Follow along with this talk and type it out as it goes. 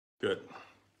Good.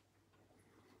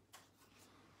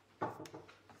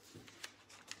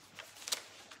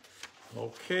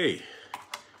 Okay.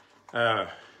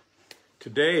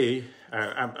 Today,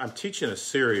 I'm teaching a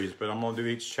series, but I'm going to do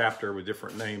each chapter with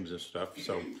different names and stuff.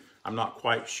 So I'm not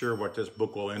quite sure what this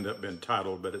book will end up being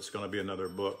titled, but it's going to be another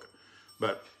book.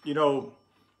 But, you know,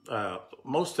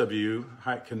 most of you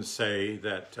can say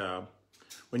that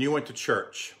when you went to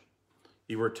church,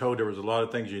 you were told there was a lot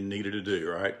of things you needed to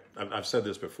do, right? I've said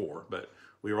this before, but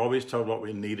we were always told what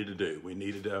we needed to do. We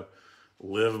needed to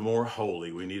live more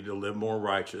holy. We needed to live more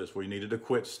righteous. We needed to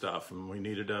quit stuff. And we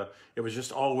needed to, it was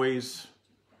just always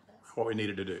what we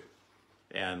needed to do.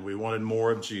 And we wanted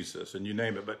more of Jesus and you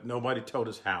name it, but nobody told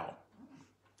us how,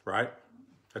 right?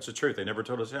 That's the truth. They never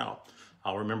told us how.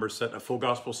 I'll remember sitting at a full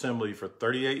gospel assembly for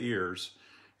 38 years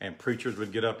and preachers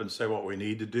would get up and say what we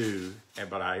need to do.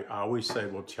 But I always say,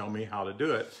 well, tell me how to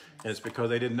do it. And it's because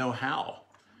they didn't know how.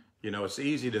 You know, it's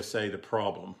easy to say the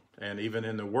problem. And even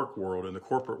in the work world, in the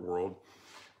corporate world,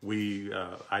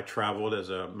 I traveled as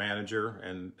a manager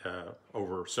and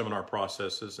over seminar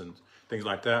processes and things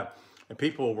like that. And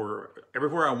people were,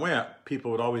 everywhere I went,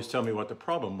 people would always tell me what the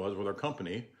problem was with our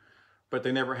company, but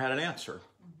they never had an answer.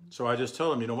 So I just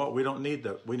told them, you know what, we don't need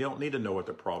to know what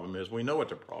the problem is. We know what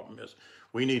the problem is.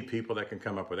 We need people that can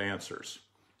come up with answers.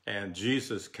 And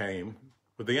Jesus came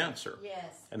with the answer.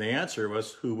 Yes. And the answer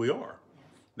was who we are.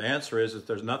 The answer is that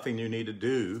there's nothing you need to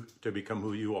do to become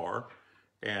who you are.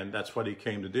 And that's what he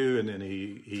came to do. And then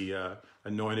he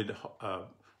anointed,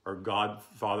 or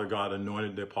Father God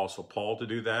anointed the Apostle Paul to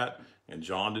do that, and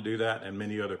John to do that, and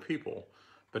many other people.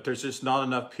 But there's just not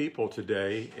enough people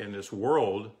today in this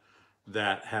world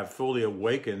that have fully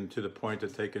awakened to the point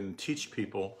that they can teach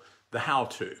people the how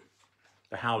to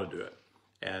do it.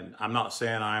 And I'm not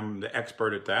saying I'm the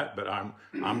expert at that, but I'm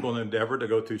going to endeavor to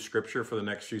go through scripture for the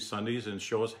next few Sundays and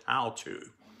show us how to.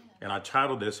 And I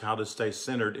titled this, How to Stay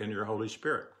Centered in Your Holy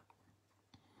Spirit.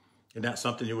 Isn't that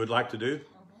something you would like to do?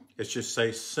 It's just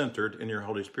say centered in your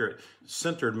Holy Spirit.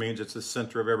 Centered means it's the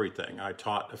center of everything. I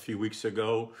taught a few weeks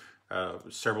ago,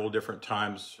 several different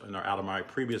times out of my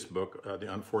previous book,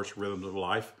 The Unforced Rhythms of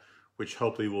Life, which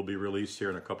hopefully will be released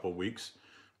here in a couple of weeks.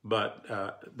 But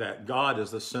that God is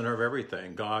the center of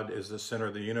everything. God is the center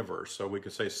of the universe. So we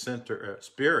could say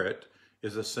spirit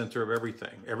is the center of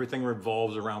everything. Everything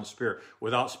revolves around spirit.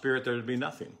 Without spirit, there would be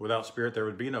nothing. Without spirit, there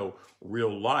would be no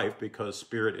real life because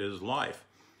spirit is life.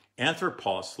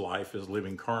 Anthropos life is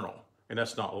living carnal, and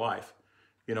that's not life.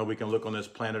 You know, we can look on this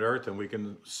planet Earth and we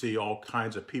can see all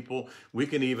kinds of people. We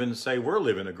can even say we're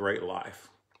living a great life.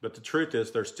 But the truth is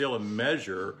there's still a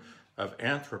measure of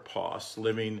anthropos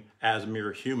living as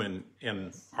mere human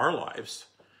in our lives.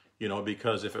 You know,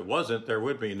 because if it wasn't, there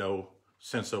would be no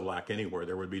sense of lack anywhere.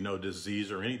 There would be no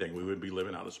disease or anything. We would be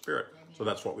living out of spirit. So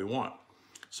that's what we want.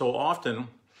 So often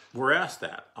we're asked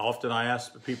that.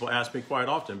 People ask me quite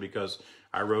often because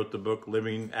I wrote the book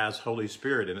Living as Holy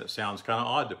Spirit, and it sounds kind of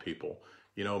odd to people.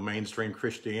 You know, mainstream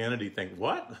Christianity think,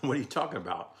 what? What are you talking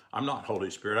about? I'm not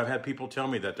Holy Spirit. I've had people tell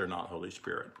me that they're not Holy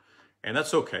Spirit. And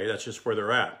that's okay. That's just where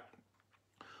they're at.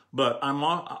 But I'm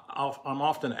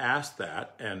often asked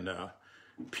that, and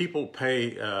people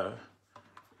pay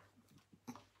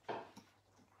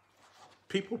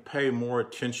more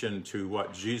attention to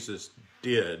what Jesus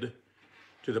did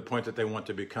to the point that they want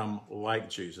to become like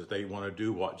Jesus. They want to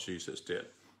do what Jesus did.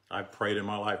 I've prayed in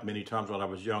my life many times when I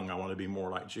was young, I want to be more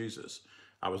like Jesus.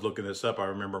 I was looking this up. I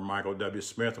remember Michael W.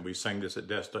 Smith, and we sang this at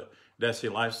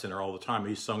Destiny Life Center all the time.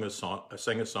 He sang a song,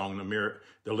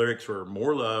 the lyrics were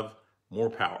more love, more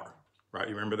power, right?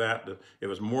 You remember that? It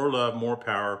was more love, more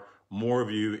power, more of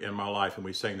you in my life. And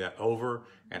we sang that over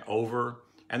and over.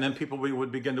 And then people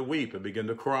would begin to weep and begin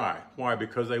to cry. Why?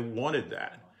 Because they wanted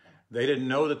that. They didn't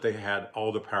know that they had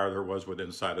all the power there was within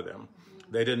inside of them.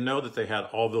 They didn't know that they had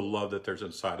all the love that there's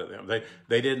inside of them.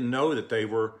 They didn't know that they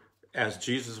were, as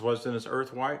Jesus was in his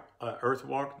earth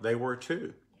walk, they were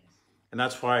too. And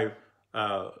that's why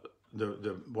one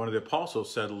of the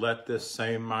apostles said, let this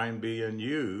same mind be in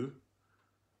you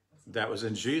that was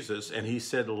in Jesus. And he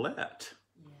said, let.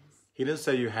 He didn't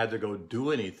say you had to go do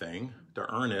anything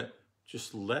to earn it.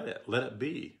 Just let it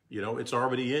be. You know, it's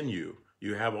already in you.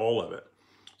 You have all of it.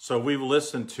 So we've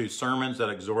listened to sermons that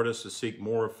exhort us to seek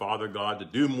more of Father God, to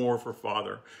do more for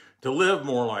Father, to live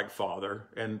more like Father,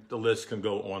 and the list can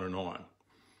go on and on.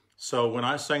 So when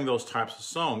I sang those types of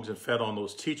songs and fed on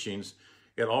those teachings,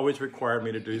 it always required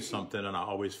me to do something, and I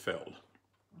always failed.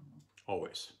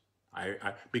 Always.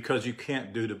 Because you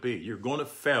can't do to be. You're going to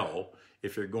fail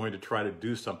if you're going to try to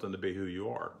do something to be who you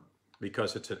are,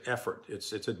 because it's an effort.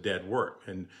 It's a dead work.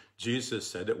 And Jesus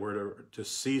said that we're to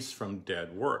cease from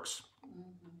dead works.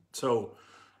 So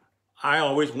I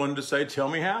always wanted to say, tell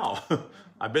me how.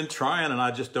 I've been trying and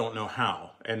I just don't know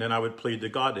how. And then I would plead to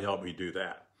God to help me do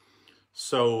that.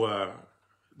 So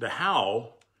the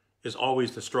how is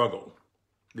always the struggle,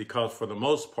 because for the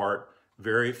most part,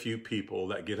 very few people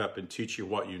that get up and teach you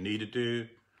what you need to do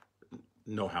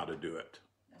know how to do it.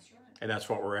 That's right. And that's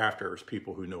what we're after, is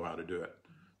people who know how to do it.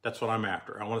 That's what I'm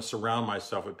after. I want to surround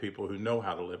myself with people who know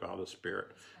how to live out of the Spirit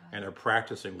and are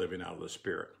practicing living out of the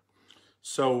Spirit.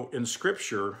 So in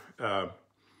Scripture,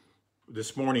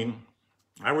 this morning,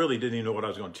 I really didn't even know what I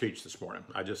was going to teach this morning.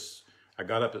 I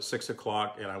got up at 6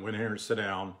 o'clock and I went in here and sit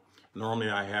down.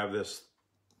 Normally I have this,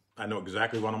 I know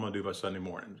exactly what I'm going to do by Sunday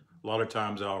morning. A lot of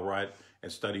times I'll write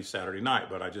and study Saturday night,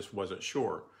 but I just wasn't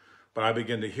sure. But I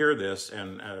began to hear this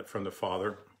and from the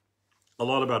Father, a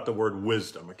lot about the word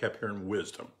wisdom. I kept hearing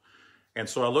wisdom. And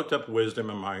so I looked up wisdom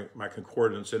in my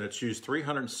concordance, and it's used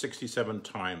 367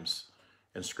 times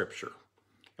in Scripture.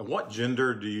 And what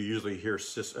gender do you usually hear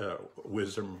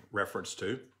wisdom reference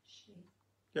to? She.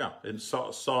 Yeah, and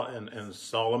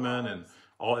Solomon and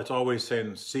all. It's always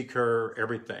saying seek her,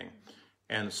 everything.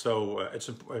 And so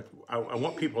I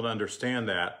want people to understand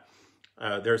that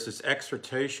there's this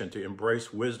exhortation to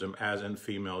embrace wisdom as in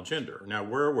female gender. Now,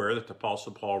 we're aware that the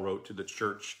Apostle Paul wrote to the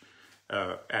church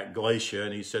at Galatia,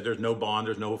 and he said there's no bond,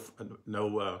 there's no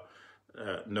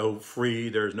free,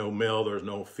 there's no male, there's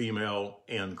no female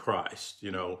in Christ,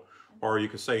 you know, or you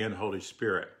could say in Holy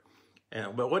Spirit.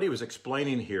 But what he was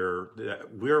explaining here,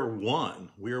 that we're one.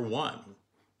 We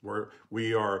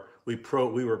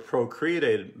were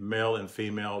procreated male and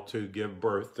female to give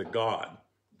birth to God.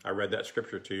 I read that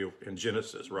scripture to you in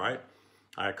Genesis, right?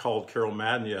 I called Carol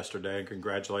Madden yesterday and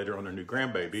congratulated her on her new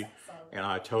grandbaby. And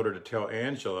I told her to tell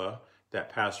Angela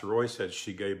that Pastor Roy said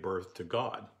she gave birth to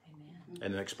God. Amen.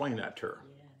 And then explain that to her.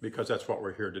 Yes. Because that's what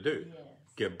we're here to do. Yes.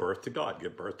 Give birth to God.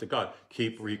 Give birth to God.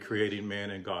 Keep recreating man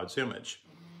in God's image.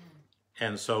 Amen.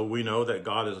 And so we know that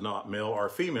God is not male or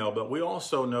female, but we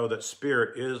also know that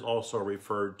spirit is also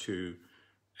referred to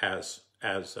as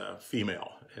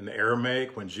female. In the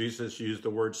Aramaic, when Jesus used the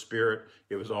word spirit,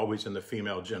 it was always in the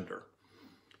female gender.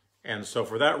 And so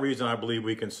for that reason, I believe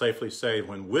we can safely say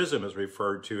when wisdom is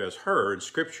referred to as her in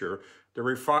Scripture, the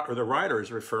writer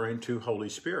is referring to Holy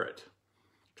Spirit.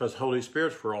 Because Holy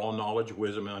Spirit's where all knowledge,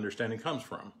 wisdom, and understanding comes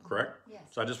from, correct? Yes.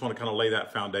 So I just want to kind of lay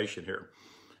that foundation here.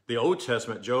 The Old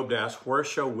Testament, Job asked, where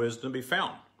shall wisdom be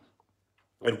found?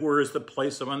 And where is the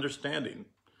place of understanding?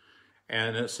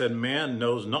 And it said, man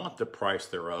knows not the price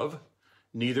thereof,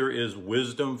 neither is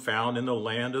wisdom found in the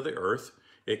land of the earth.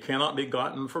 It cannot be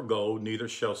gotten for gold, neither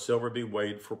shall silver be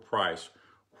weighed for price.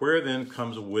 Where then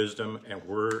comes wisdom, and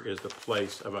where is the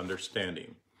place of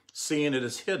understanding? Seeing it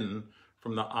is hidden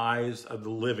from the eyes of the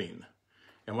living.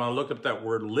 And when I looked up that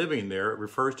word living there, it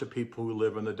refers to people who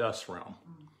live in the dust realm.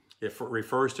 It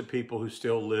refers to people who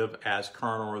still live as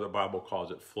carnal, or the Bible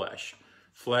calls it flesh.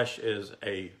 Flesh is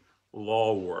a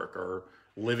law work, or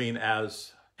living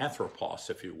as anthropos,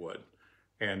 if you would.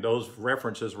 And those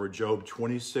references were Job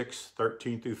 26,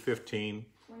 13 through 15,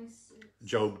 26.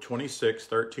 Job 26,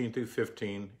 13 through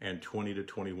 15, and 20 to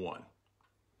 21.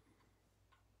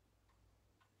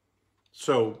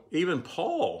 So even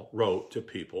Paul wrote to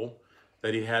people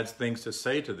that he had things to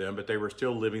say to them, but they were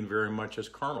still living very much as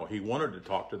carnal. He wanted to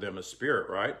talk to them as spirit,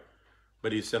 right?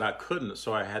 But he said, I couldn't,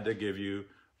 so I had to give you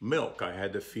milk. I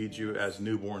had to feed you as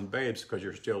newborn babes because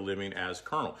you're still living as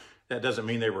carnal. That doesn't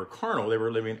mean they were carnal. They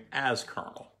were living as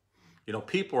carnal. You know,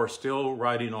 people are still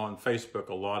writing on Facebook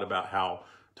a lot about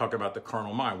talking about the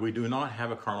carnal mind. We do not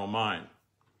have a carnal mind.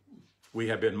 We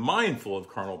have been mindful of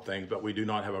carnal things, but we do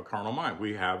not have a carnal mind.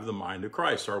 We have the mind of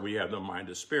Christ, or we have the mind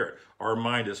of Spirit. Our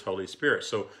mind is Holy Spirit.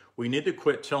 So we need to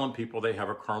quit telling people they have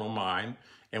a carnal mind,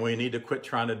 and we need to quit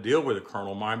trying to deal with a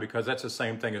carnal mind, because that's the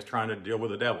same thing as trying to deal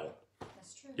with the devil.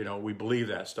 That's true. You know, we believe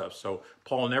that stuff. So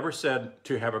Paul never said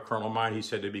to have a carnal mind. He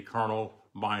said to be carnal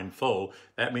mindful.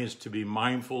 That means to be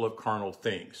mindful of carnal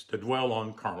things, to dwell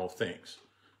on carnal things.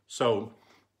 So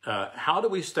how do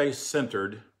we stay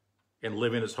centered in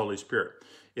living as Holy Spirit?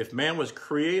 If man was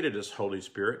created as Holy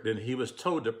Spirit, then he was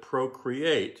told to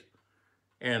procreate.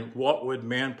 And what would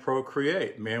man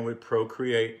procreate? Man would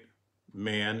procreate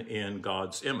man in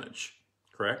God's image,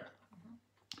 correct?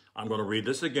 I'm going to read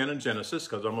this again in Genesis,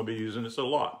 because I'm going to be using this a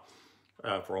lot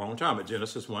for a long time. At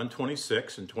Genesis 1,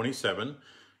 26 and 27,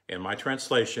 in my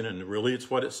translation, and really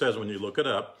it's what it says when you look it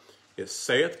up, it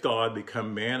saith God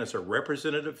become man as a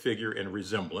representative figure in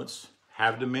resemblance,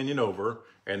 have dominion over,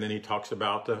 and then he talks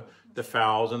about the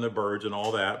fowls and the birds and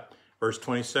all that. Verse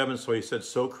 27, so he said,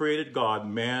 so created God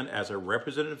man as a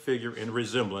representative figure in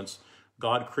resemblance.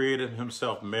 God created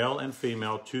himself male and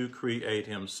female to create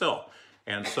himself.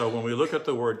 And so when we look at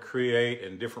the word create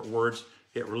and different words,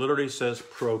 it literally says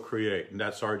procreate. And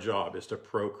that's our job, is to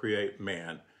procreate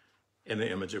man in the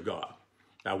image of God.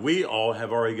 Now, we all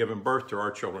have already given birth to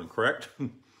our children, correct?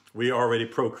 We already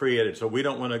procreated, so we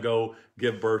don't want to go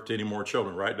give birth to any more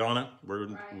children, right, Donna? We're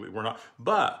not.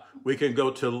 But we can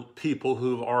go to people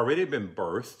who've already been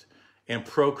birthed and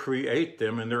procreate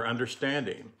them in their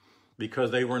understanding,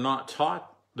 because they were not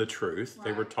taught the truth. Right.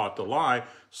 They were taught the lie.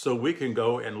 So we can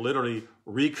go and literally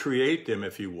recreate them,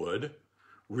 if you would,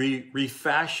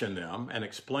 refashion them and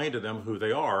explain to them who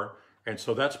they are. And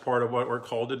so that's part of what we're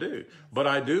called to do. But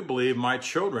I do believe my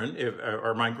children,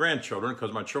 or my grandchildren,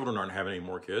 because my children aren't having any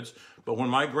more kids, but when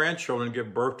my grandchildren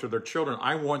give birth to their children,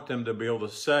 I want them to be able to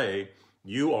say,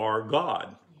 you are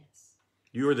God. Yes.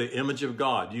 You are the image of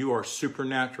God. You are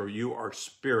supernatural. You are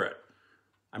spirit.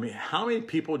 I mean, how many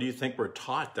people do you think were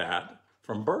taught that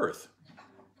from birth?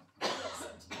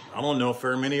 I don't know if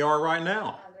very many are right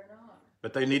now.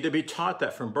 But they need to be taught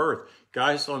that from birth.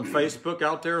 Guys on Facebook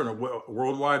out there and the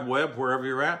World Wide Web, wherever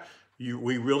you're at,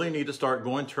 we really need to start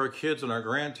going to our kids and our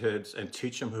grandkids and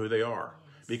teach them who they are.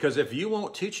 Because if you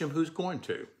won't teach them, who's going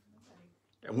to?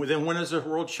 And then when is the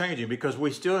world changing? Because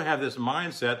we still have this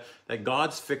mindset that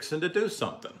God's fixing to do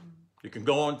something. You can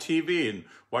go on TV and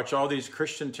watch all these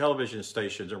Christian television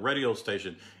stations and radio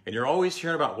stations, and you're always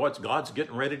hearing about what God's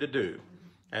getting ready to do.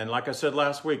 And like I said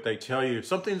last week, they tell you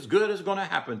something's good is going to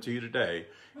happen to you today.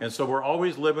 And so we're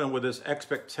always living with this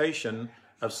expectation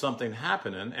of something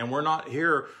happening, and we're not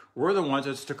here. We're the ones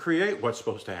that's to create what's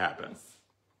supposed to happen.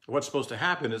 What's supposed to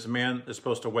happen is man is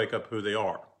supposed to wake up who they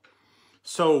are.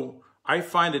 So I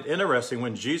find it interesting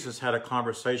when Jesus had a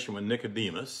conversation with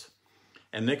Nicodemus,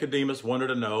 and Nicodemus wanted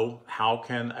to know, how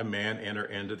can a man enter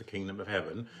into the kingdom of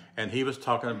heaven? And he was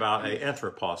talking about an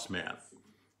anthropos man.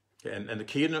 And the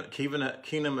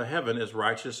kingdom of heaven is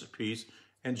righteousness, peace,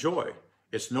 and joy.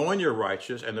 It's knowing you're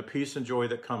righteous and the peace and joy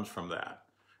that comes from that.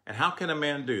 And how can a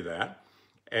man do that?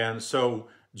 And so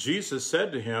Jesus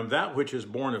said to him, that which is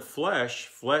born of flesh,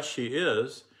 flesh he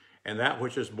is, and that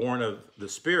which is born of the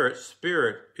spirit,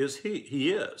 spirit is he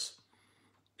is.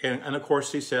 And of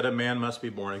course, he said a man must be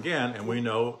born again. And we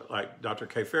know, like Dr.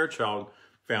 Kay Fairchild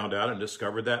found out and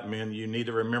discovered, that men, you need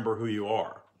to remember who you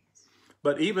are.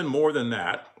 But even more than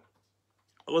that,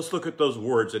 let's look at those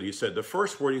words that he said. The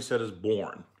first word he said is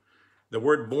born. The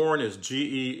word born is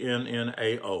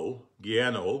G-E-N-N-A-O,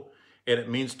 Giano, and it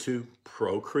means to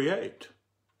procreate.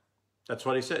 That's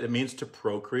what he said. It means to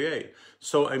procreate.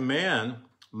 So a man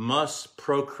must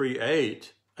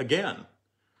procreate again.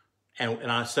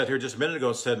 And I sat here just a minute ago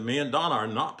and said, me and Donna are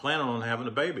not planning on having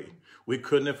a baby. We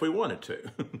couldn't if we wanted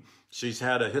to. She's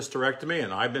had a hysterectomy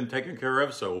and I've been taken care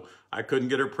of, so I couldn't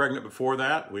get her pregnant before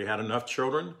that. We had enough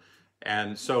children.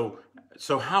 And so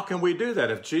how can we do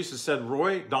that? If Jesus said,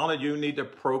 Roy, Donna, you need to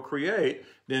procreate,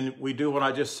 then we do what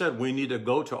I just said. We need to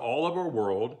go to all of our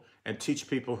world and teach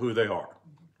people who they are,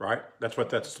 right? That's what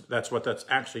that's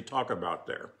actually talking about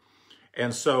there.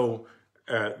 And so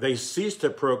they ceased to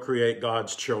procreate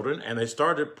God's children, and they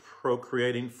started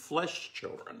procreating flesh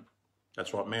children.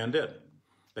 That's what man did.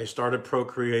 They started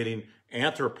procreating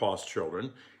anthropos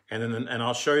children, and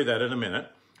I'll show you that in a minute.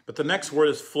 But the next word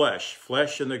is flesh.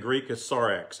 Flesh in the Greek is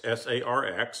sarx,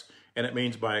 S-A-R-X, and it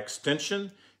means by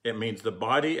extension, it means the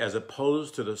body as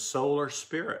opposed to the soul or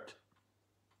spirit.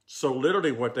 So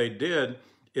literally what they did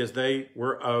is they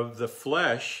were of the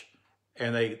flesh,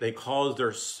 and they caused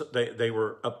they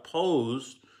were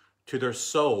opposed to their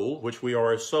soul, which we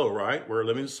are a soul, right? We're a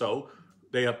living soul.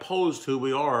 They opposed who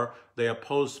we are. They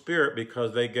opposed spirit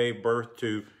because they gave birth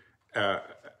to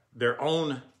their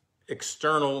own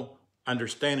external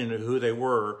understanding of who they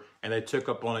were, and they took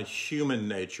up on a human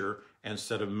nature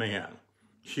instead of man.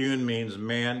 Hewn means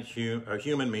man,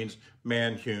 human means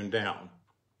man hewn down.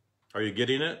 Are you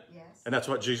getting it? Yes. And that's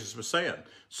what Jesus was saying.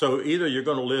 So either you're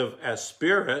going to live as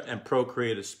spirit and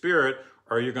procreate as spirit,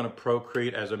 or you're going to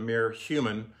procreate as a mere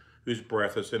human whose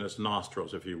breath is in his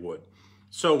nostrils, if you would.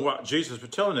 So what Jesus was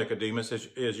telling Nicodemus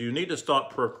is you need to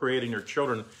stop procreating your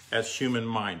children as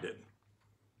human-minded.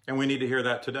 And we need to hear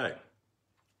that today.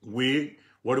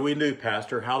 What do we do,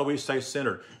 Pastor? How do we stay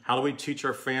centered? How do we teach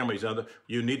our families?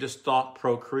 You need to stop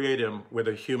procreating with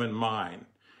a human mind.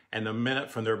 And the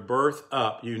minute from their birth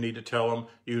up, you need to tell them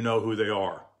you know who they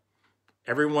are.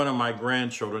 Every one of my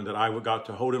grandchildren that I got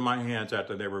to hold in my hands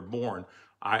after they were born,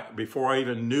 before I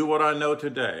even knew what I know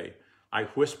today, I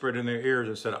whispered in their ears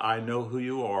and said, I know who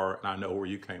you are and I know where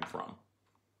you came from.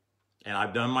 And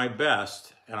I've done my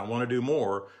best, and I want to do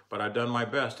more, but I've done my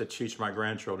best to teach my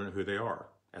grandchildren who they are.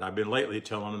 And I've been lately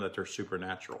telling them that they're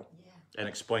supernatural and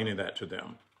explaining that to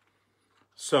them.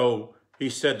 So he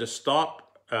said to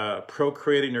stop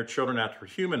procreating their children after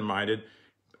human-minded,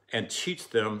 and teach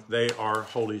them they are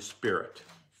Holy Spirit.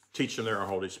 Teach them they are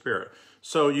Holy Spirit.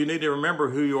 So you need to remember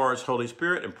who you are as Holy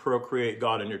Spirit and procreate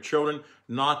God in your children,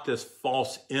 not this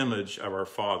false image of our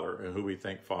Father and who we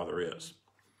think Father is.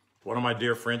 One of my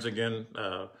dear friends, again,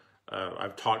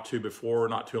 I've talked to before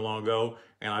not too long ago,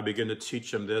 and I began to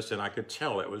teach them this, and I could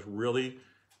tell it was really,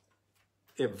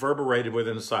 it reverberated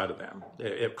within inside of them.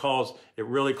 It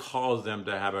really caused them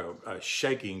to have a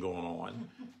shaking going on,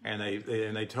 and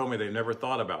they told me they've never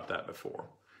thought about that before.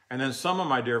 And then some of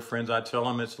my dear friends, I tell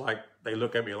them, it's like, they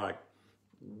look at me like,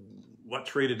 what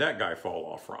tree did that guy fall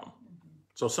off from?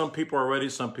 So some people are ready,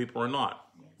 some people are not.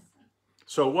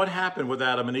 So what happened with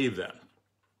Adam and Eve then?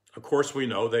 Of course, we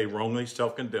know they wrongly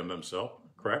self-condemned themselves,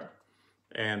 correct?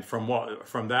 And from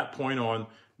that point on,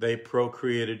 they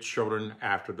procreated children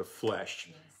after the flesh,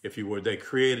 if you would. They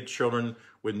created children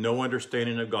with no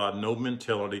understanding of God, no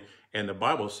mentality, and the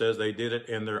Bible says they did it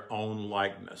in their own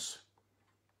likeness.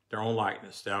 Their own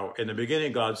likeness. Now, in the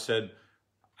beginning, God said,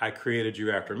 I created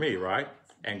you after me, right?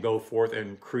 And go forth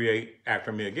and create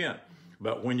after me again.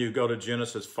 But when you go to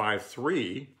Genesis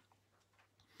 5:3,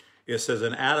 it says,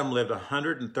 and Adam lived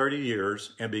 130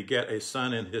 years and begat a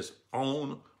son in his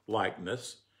own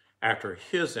likeness, after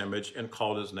his image, and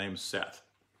called his name Seth.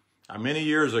 Now, many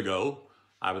years ago,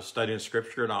 I was studying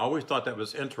scripture, and I always thought that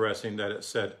was interesting that it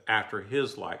said after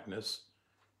his likeness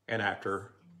and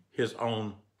after his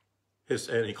own,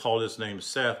 and he called his name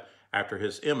Seth after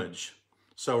his image.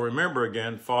 So remember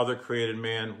again, Father created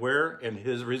man where? In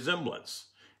his resemblance.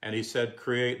 And he said,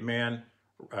 create man,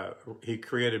 he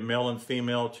created male and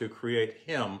female to create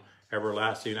him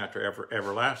everlasting after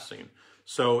everlasting.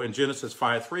 So in Genesis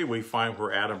 5:3, we find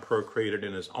where Adam procreated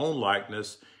in his own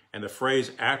likeness, and the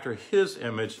phrase after his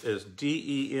image is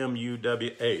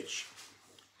D-E-M-U-W-H,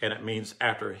 and it means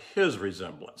after his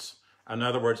resemblance. In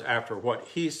other words, after what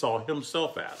he saw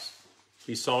himself as.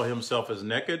 He saw himself as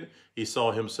naked. He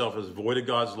saw himself as void of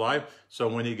God's life. So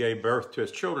when he gave birth to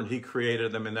his children, he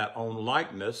created them in that own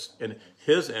likeness, in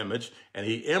his image, and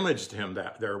he imaged him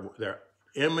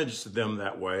imaged them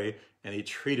that way, and he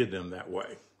treated them that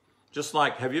way. Just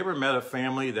like, have you ever met a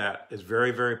family that is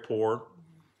very, very poor,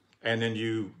 and then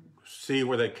you see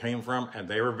where they came from, and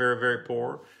they were very, very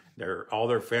poor? All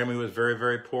their family was very,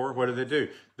 very poor. What did?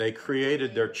 They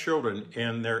created their children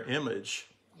in their image.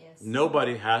 Yes.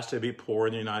 Nobody has to be poor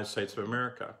in the United States of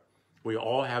America. We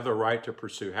all have the right to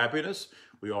pursue happiness.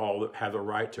 We all have the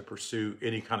right to pursue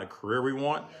any kind of career we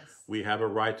want. Yes. We have a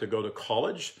right to go to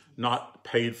college, not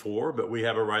paid for, but we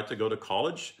have a right to go to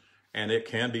college, and it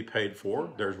can be paid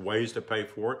for. There's ways to pay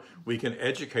for it. We can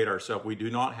educate ourselves. We do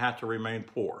not have to remain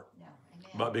poor. No.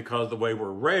 But because the way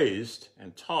we're raised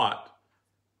and taught,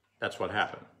 that's what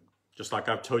happened. Just like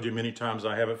I've told you many times,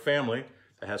 I have a family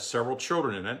that has several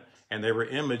children in it, and they were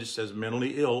imaged as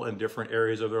mentally ill in different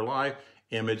areas of their life,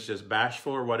 imaged as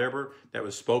bashful or whatever, that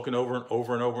was spoken over and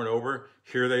over and over and over.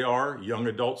 Here they are, young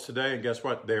adults today, and guess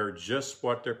what? They're just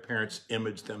what their parents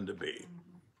imaged them to be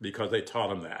because they taught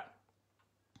them that.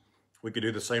 We could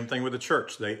do the same thing with the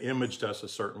church. They imaged us a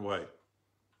certain way,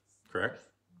 correct?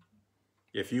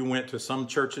 If you went to some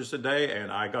churches today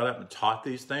and I got up and taught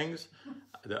these things,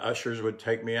 the ushers would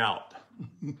take me out.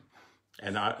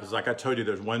 And it's like I told you,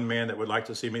 there's one man that would like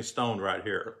to see me stoned right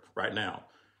here, right now.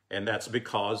 And that's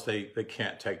because they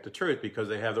can't take the truth, because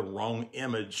they have the wrong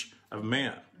image of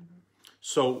man. Mm-hmm.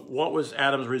 So what was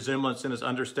Adam's resemblance in his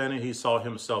understanding? He saw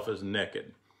himself as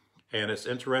naked. And it's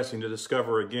interesting to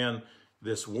discover again,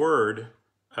 this word,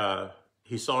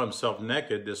 he saw himself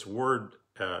naked. This word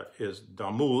is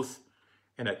damuth,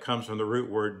 and it comes from the root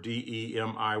word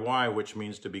D-E-M-I-Y, which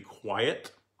means to be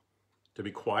quiet. To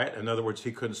be quiet. In other words,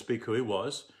 he couldn't speak who he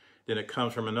was. Then it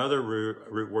comes from another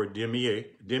root word,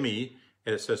 dimi,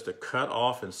 and it says to cut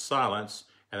off in silence,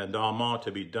 and a dama,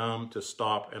 to be dumb, to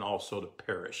stop, and also to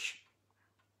perish.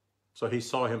 So he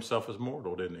saw himself as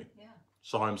mortal, didn't he? Yeah.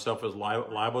 Saw himself as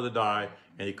liable to die,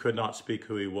 and he could not speak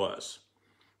who he was.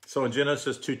 So in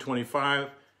Genesis 2:25,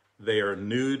 they are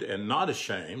nude and not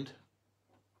ashamed.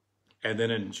 And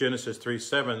then in Genesis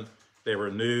 3:7, they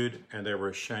were nude and they were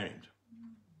ashamed.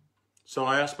 So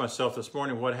I asked myself this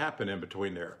morning, what happened in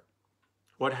between there?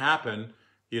 What happened,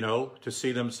 to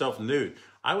see themselves nude?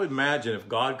 I would imagine if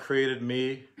God created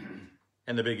me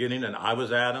in the beginning and I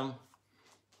was Adam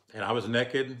and I was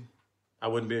naked, I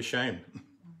wouldn't be ashamed.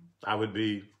 I would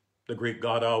be the Greek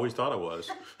god I always thought I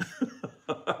was.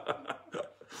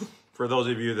 For those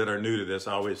of you that are new to this,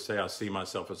 I always say I see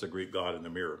myself as a Greek god in the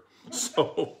mirror.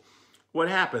 So what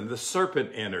happened? The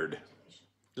serpent entered.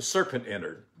 The serpent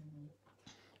entered.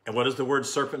 And what does the word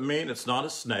serpent mean? It's not a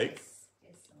snake.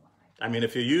 I mean,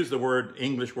 if you use the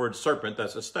English word serpent,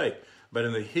 that's a snake. But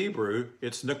in the Hebrew,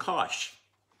 it's nakash.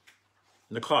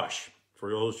 Nakash. For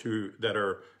those that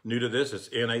are new to this, it's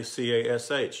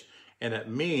N-A-C-A-S-H. And it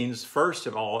means, first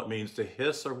of all, it means to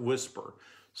hiss or whisper.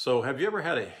 So have you ever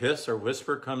had a hiss or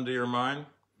whisper come to your mind?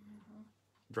 Mm-hmm.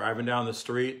 Driving down the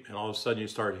street, and all of a sudden you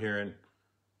start hearing,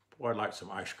 boy, I'd like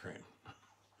some ice cream.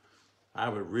 I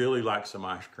would really like some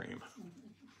ice cream. Mm-hmm.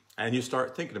 And you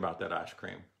start thinking about that ice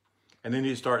cream. And then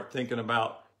you start thinking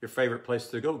about your favorite place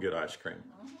to go get ice cream.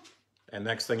 Mm-hmm. And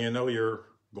next thing you know, you're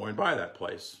going by that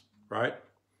place, right?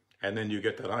 And then you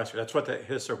get that ice cream. That's what that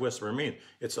hiss or whisper means.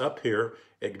 It's up here.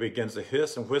 It begins to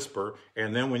hiss and whisper.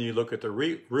 And then when you look at the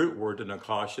root word to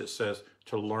nakash, it says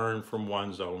to learn from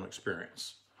one's own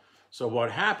experience. So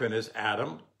what happened is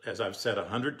Adam, as I've said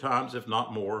 100 times, if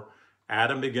not more,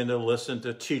 Adam began to listen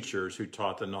to teachers who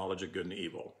taught the knowledge of good and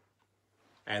evil.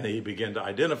 And he began to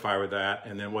identify with that.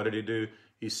 And then what did he do?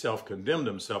 He self-condemned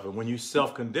himself. And when you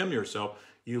self-condemn yourself,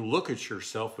 you look at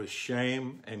yourself with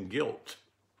shame and guilt.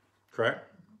 Correct?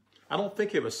 I don't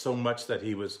think it was so much that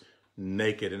he was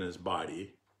naked in his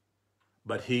body,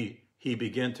 but he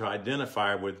began to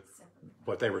identify with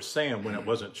what they were saying when it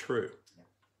wasn't true,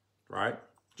 right?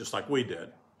 Just like we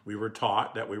did. We were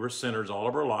taught that we were sinners all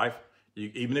of our life.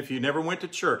 Even if you never went to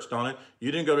church, Donna,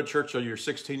 you didn't go to church till you were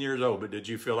 16 years old, but did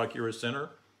you feel like you were a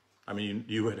sinner? I mean,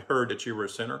 you had heard that you were a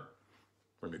sinner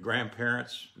from your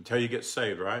grandparents until you get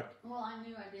saved, right? Well, I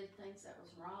knew I did things that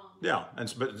was wrong. Yeah,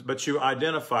 but you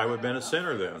identify with being a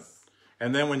sinner then.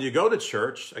 And then when you go to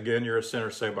church, again, you're a sinner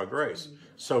saved by grace.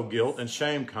 So guilt and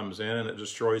shame comes in and it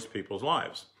destroys people's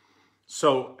lives.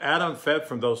 So Adam fed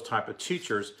from those type of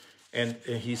teachers, and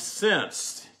he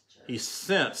sensed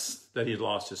that he'd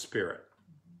lost his spirit.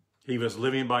 He was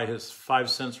living by his 5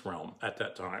 sense realm at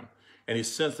that time, and he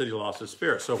sensed that he lost his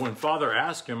spirit. So when Father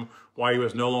asked him why he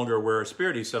was no longer aware of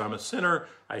spirit, he said, I'm a sinner.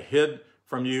 I hid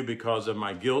from you because of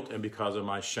my guilt and because of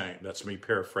my shame. That's me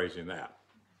paraphrasing that.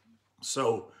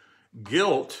 So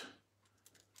guilt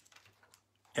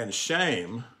and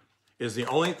shame is the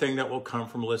only thing that will come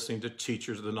from listening to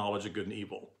teachers of the knowledge of good and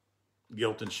evil.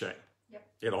 Guilt and shame. Yep.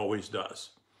 It always does.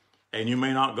 And you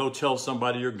may not go tell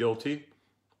somebody you're guilty.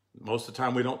 Most of the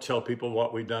time we don't tell people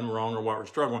what we've done wrong or what we're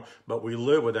struggling, but we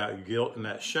live with that guilt and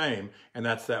that shame, and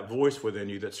that's that voice within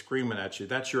you that's screaming at you.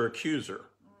 That's your accuser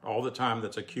all the time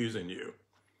that's accusing you.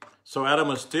 So Adam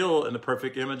was still in the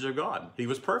perfect image of God. He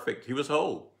was perfect. He was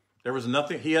whole. There was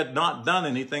nothing, he had not done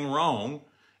anything wrong,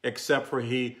 except for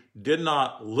he did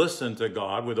not listen to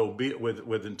God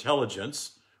with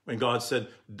intelligence when God said,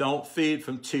 don't feed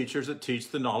from teachers that teach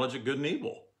the knowledge of good and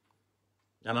evil.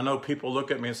 And I know people look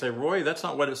at me and say, Roy, that's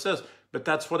not what it says, but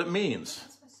that's what it means.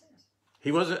 That's what it says.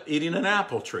 He wasn't eating an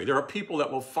apple tree. There are people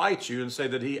that will fight you and say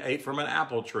that he ate from an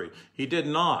apple tree. He did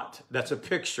not. That's a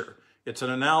picture. It's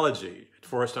an analogy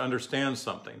for us to understand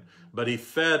something. But he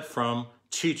fed from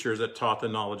teachers that taught the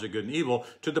knowledge of good and evil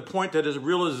to the point that his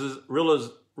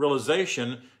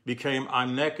realization became,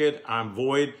 I'm naked, I'm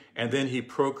void, and then he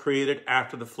procreated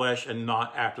after the flesh and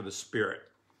not after the spirit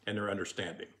in their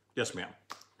understanding. Yes, ma'am.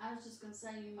 I was just going to say,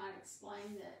 you might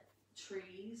explain that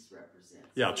trees represent...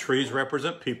 Yeah, trees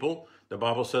represent people. The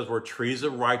Bible says we're trees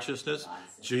of righteousness.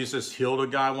 Jesus healed a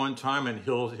guy one time and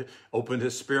opened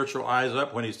his spiritual eyes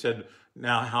up when he said,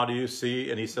 now how do you see?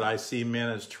 And he said, I see men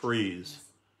as trees.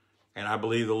 And I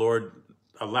believe the Lord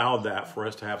allowed that for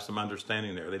us to have some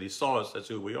understanding there, that he saw us as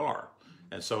who we are.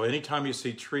 And so anytime you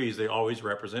see trees, they always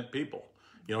represent people.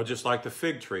 You know, just like the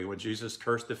fig tree. When Jesus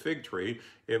cursed the fig tree,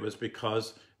 it was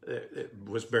because it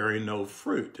was bearing no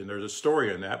fruit. And there's a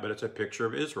story in that, but it's a picture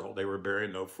of Israel. They were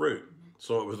bearing no fruit.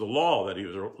 So it was the law that he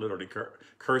was literally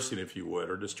cursing, if you would,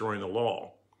 or destroying the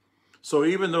law. So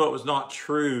even though it was not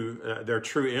true, their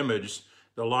true image,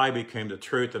 the lie became the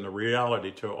truth and the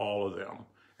reality to all of them.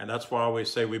 And that's why I always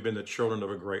say we've been the children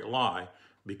of a great lie,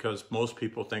 because most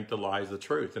people think the lie is the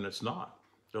truth, and it's not.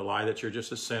 The lie that you're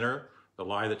just a sinner, the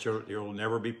lie that you'll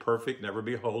never be perfect, never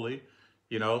be holy.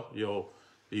 You know,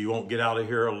 you won't get out of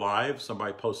here alive.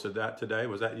 Somebody posted that today.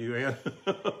 Was that you, Ann?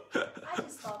 I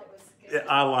just thought it was good. Yeah,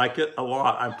 I like it a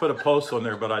lot. I put a post on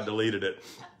there, but I deleted it.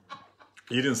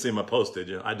 You didn't see my post, did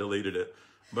you? I deleted it.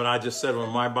 But I just said,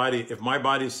 if my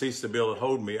body ceased to be able to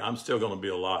hold me, I'm still going to be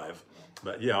alive.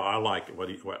 But yeah, I like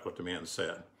what the man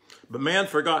said. But man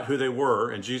forgot who they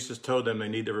were, and Jesus told them they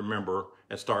need to remember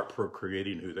and start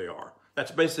procreating who they are.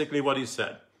 That's basically what he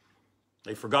said.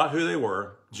 They forgot who they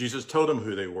were. Jesus told them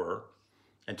who they were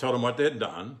and told them what they had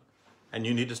done. And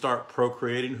you need to start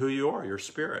procreating who you are, your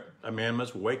spirit. A man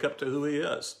must wake up to who he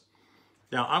is.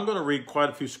 Now, I'm going to read quite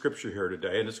a few scripture here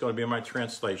today, and it's going to be in my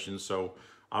translation. So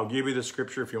I'll give you the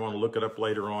scripture if you want to look it up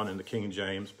later on in the King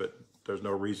James. But there's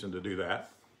no reason to do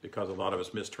that because a lot of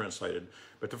it's mistranslated.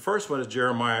 But the first one is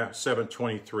Jeremiah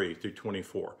 7:23 through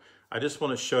 24. I just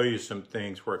want to show you some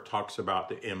things where it talks about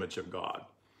the image of God.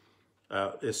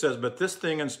 It says, but this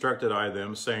thing instructed I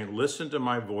them, saying, listen to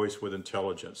my voice with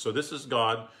intelligence. So this is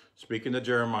God speaking to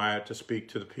Jeremiah to speak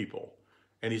to the people.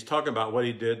 And he's talking about what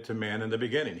he did to man in the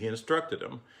beginning. He instructed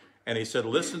him. And he said,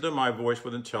 listen to my voice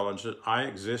with intelligence. I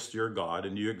exist, your God,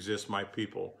 and you exist, my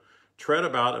people. Tread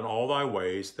about in all thy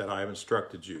ways that I have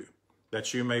instructed you,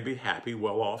 that you may be happy,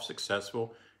 well off,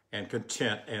 successful, and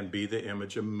content, and be the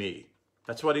image of me.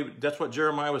 That's what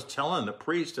Jeremiah was telling the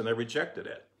priest, and they rejected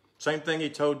it. Same thing he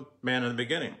told man in the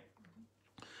beginning.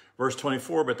 Verse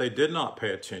 24, but they did not pay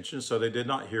attention, so they did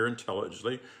not hear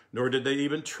intelligently, nor did they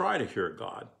even try to hear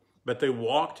God. But they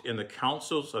walked in the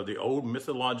counsels of the old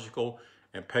mythological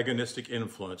and paganistic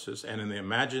influences, and in the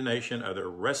imagination of their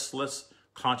restless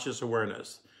conscious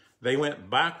awareness. They went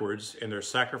backwards in their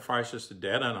sacrifices to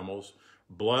dead animals,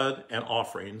 blood and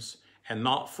offerings, and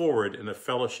not forward in the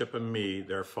fellowship of me,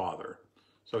 their Father.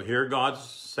 So here God's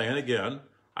saying again,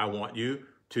 I want you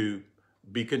to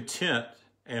be content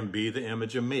and be the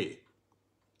image of me.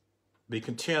 Be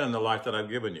content in the life that I've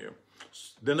given you.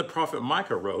 Then the prophet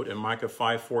Micah wrote in Micah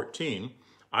 5:14,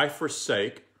 I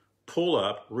forsake, pull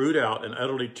up, root out, and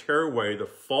utterly tear away the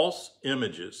false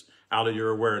images out of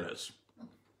your awareness,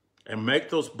 and make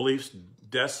those beliefs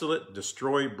desolate,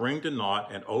 destroy, bring to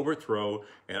naught, and overthrow,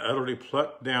 and utterly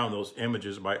pluck down those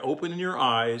images by opening your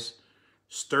eyes,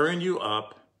 stirring you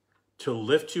up to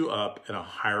lift you up in a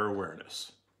higher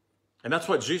awareness. And that's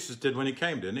what Jesus did when he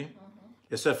came, didn't he?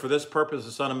 It said, for this purpose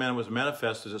the Son of Man was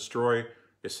manifest to destroy,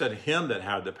 it said him that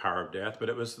had the power of death, but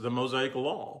it was the Mosaic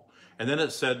law. And then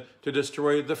it said to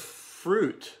destroy the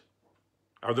fruit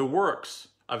or the works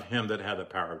of him that had the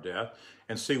power of death.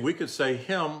 And see, we could say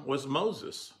him was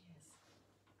Moses.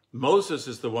 Moses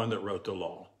is the one that wrote the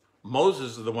law.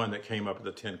 Moses is the one that came up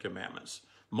with the 10 Commandments.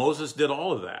 Moses did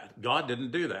all of that. God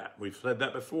didn't do that. We've said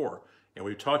that before, and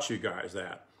we've taught you guys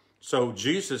that. So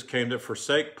Jesus came to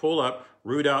forsake, pull up,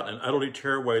 root out, and utterly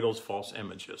tear away those false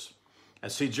images.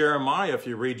 And see, Jeremiah, if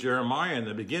you read Jeremiah in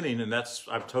the beginning, and that's,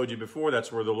 I've told you before,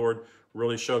 that's where the Lord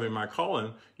really showed me my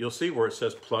calling. You'll see where it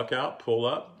says pluck out, pull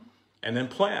up, and then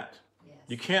plant. Yes.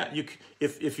 You can't,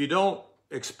 if you don't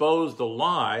expose the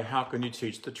lie, how can you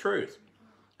teach the truth?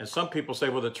 And some people say,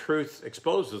 well, the truth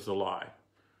exposes the lie.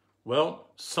 Well,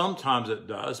 sometimes it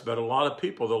does, but a lot of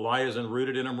people, the lie isn't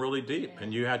rooted in them really deep.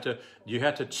 And you have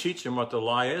to teach them what the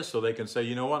lie is so they can say,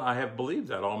 you know what, I have believed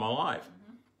that all my life,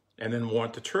 and then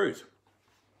want the truth.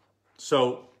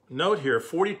 So note here,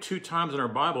 42 times in our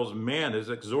Bibles, man is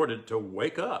exhorted to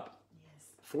wake up. Yes.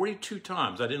 42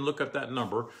 times. I didn't look up that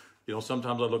number. You know,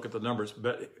 sometimes I look at the numbers,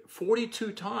 but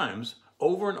 42 times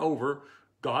over and over,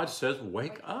 God says,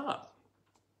 wake up.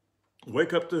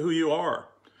 Wake up to who you are.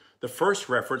 The first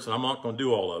reference, and I'm not going to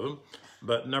do all of them,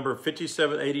 but number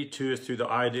 5782 is through the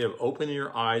idea of opening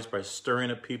your eyes by stirring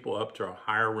a people up to a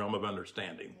higher realm of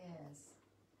understanding. Yes.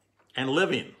 And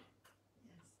living. Yes.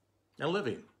 And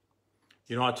living.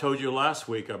 You know, I told you last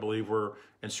week, I believe we're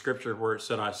in scripture where it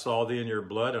said, I saw thee in your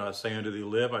blood, and I say unto thee,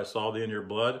 live. I saw thee in your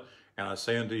blood, and I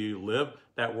say unto you, live.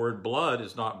 That word blood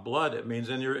is not blood. It means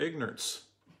in your ignorance.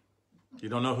 You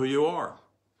don't know who you are.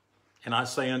 And I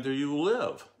say unto you,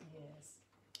 live.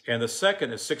 And the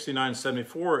second is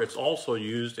 6974. It's also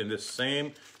used in this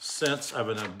same sense of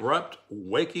an abrupt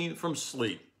waking from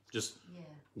sleep. Just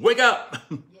wake up,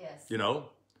 yes. You know.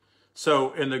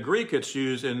 So in the Greek, it's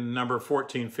used in number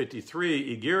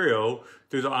 1453, egerio,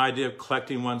 through the idea of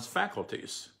collecting one's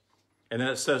faculties. And then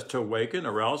it says to awaken,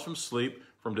 arouse from sleep,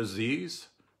 from disease,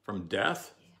 from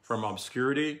death, yes. From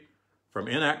obscurity, from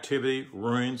inactivity,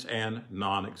 ruins, and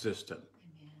non-existent.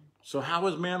 So how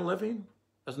is man living?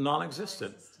 As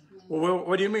non-existent. Well,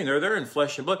 what do you mean? They're there in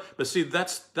flesh and blood. But see,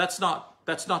 that's not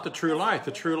the true life.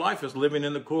 The true life is living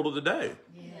in the cool of the day.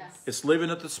 Yes. It's living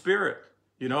at the Spirit.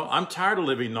 You know, I'm tired of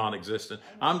living non-existent.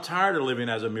 I'm tired of living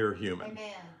as a mere human.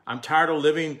 Amen. I'm tired of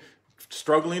living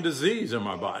struggling disease in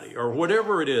my body or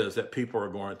whatever it is that people are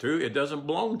going through. It doesn't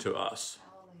belong to us.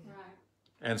 Right.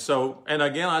 And so, and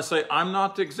again, I say, I'm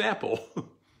not the example. Right.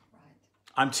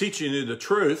 I'm teaching you the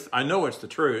truth. I know it's the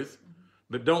truth,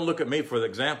 but don't look at me for the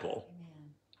example.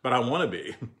 But I want to be.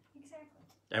 Exactly.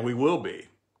 And we will be.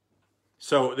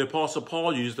 So the Apostle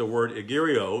Paul used the word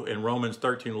egerio in Romans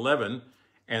 13:11,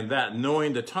 and that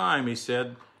knowing the time, he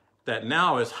said that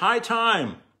now is high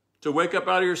time to wake up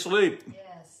out of your sleep.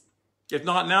 Yes. If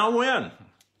not now, when? Amen.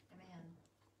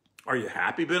 Are you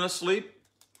happy being asleep?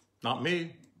 Not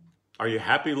me. Are you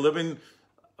happy living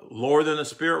lower than the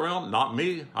spirit realm? Not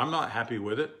me. I'm not happy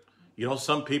with it. You know,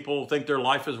 some people think their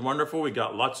life is wonderful. We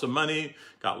got lots of money,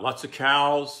 got lots of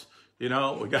cows. You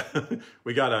know,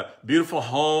 we got a beautiful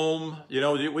home. You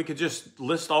know, we could just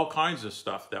list all kinds of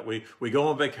stuff that we go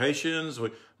on vacations,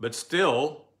 but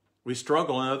still we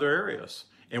struggle in other areas.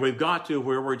 And we've got to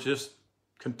where we're just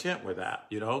content with that.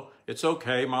 You know, it's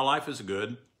okay. My life is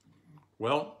good.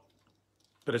 Well,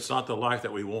 but it's not the life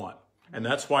that we want. And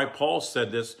that's why Paul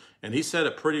said this, and he said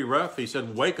it pretty rough. He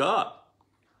said, wake up.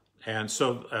 And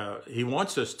so he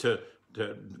wants us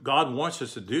God wants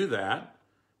us to do that.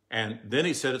 And then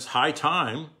he said, it's high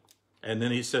time. And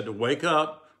then he said to wake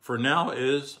up, for now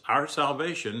is our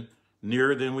salvation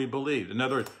nearer than we believed. In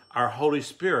other words, our Holy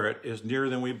Spirit is nearer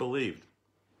than we believed.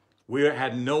 We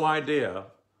had no idea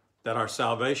that our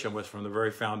salvation was from the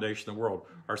very foundation of the world.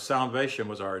 Our salvation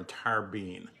was our entire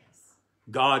being.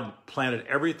 God planted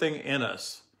everything in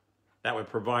us that would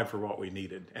provide for what we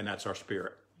needed, and that's our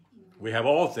spirit. We have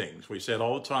all things. We say it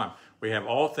all the time. We have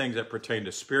all things that pertain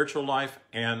to spiritual life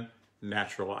and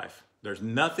natural life. There's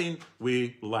nothing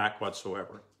we lack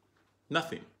whatsoever.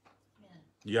 Nothing.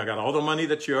 You got all the money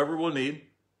that you ever will need.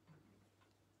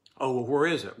 Oh, well, where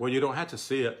is it? Well, you don't have to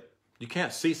see it. You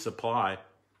can't see supply.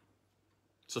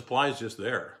 Supply is just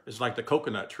there. It's like the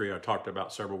coconut tree I talked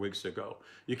about several weeks ago.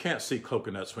 You can't see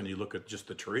coconuts when you look at just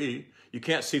the tree. You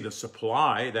can't see the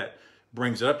supply that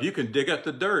brings it up. You can dig up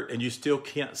the dirt and you still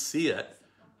can't see it.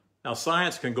 Now,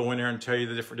 science can go in there and tell you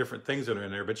the different things that are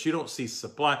in there, but you don't see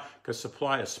supply because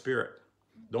supply is spirit.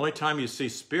 The only time you see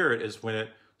spirit is when it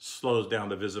slows down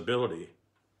the visibility,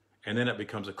 and then it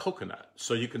becomes a coconut.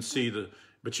 So you can see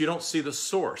but you don't see the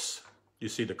source. You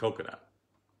see the coconut,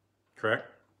 correct?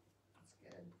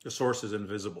 That's good. The source is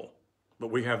invisible,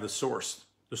 but we have the source.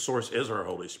 The source is our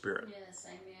Holy Spirit. Yes,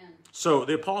 amen. So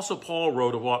the Apostle Paul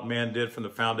wrote of what man did from the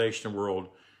foundation of the world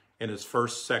in his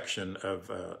first section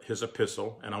of his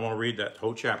epistle, and I want to read that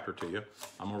whole chapter to you.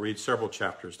 I'm going to read several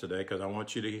chapters today because I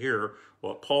want you to hear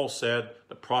what Paul said,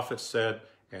 the prophets said,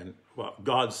 and what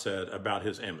God said about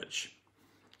his image.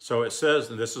 So it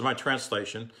says, and this is my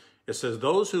translation, it says,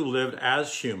 those who lived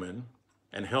as human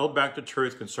and held back the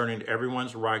truth concerning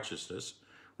everyone's righteousness,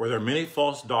 where there are many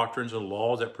false doctrines and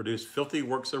laws that produce filthy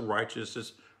works of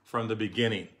righteousness from the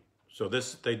beginning. So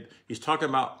he's talking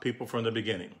about people from the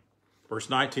beginning. Verse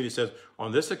 19, he says,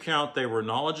 on this account they were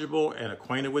knowledgeable and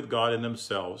acquainted with God in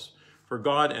themselves, for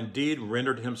God indeed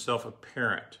rendered himself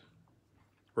apparent.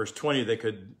 Verse 20, they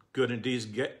could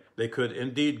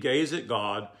indeed gaze at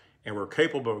God and were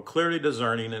capable of clearly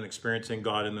discerning and experiencing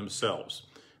God in themselves.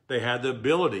 They had the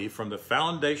ability from the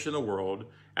foundation of the world,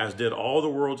 as did all the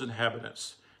world's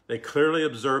inhabitants. They clearly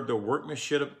observed the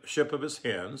workmanship of his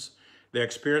hands. They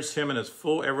experienced him in his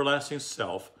full everlasting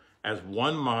self, as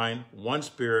one mind, one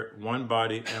spirit, one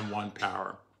body, and one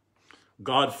power.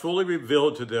 God fully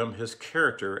revealed to them his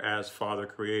character as Father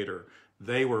Creator.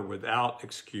 They were without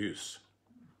excuse.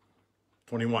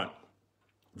 21.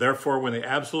 Therefore, when they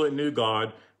absolutely knew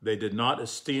God, they did not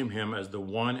esteem him as the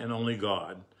one and only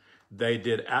God. They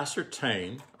did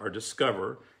ascertain or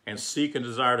discover and seek and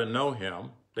desire to know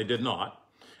him. They did not.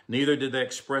 Neither did they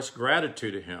express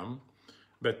gratitude to him,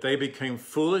 but they became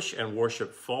foolish and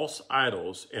worshiped false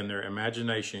idols in their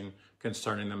imagination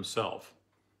concerning themselves.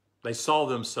 They saw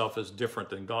themselves as different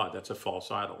than God. That's a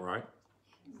false idol, right?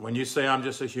 When you say I'm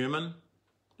just a human,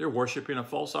 you're worshiping a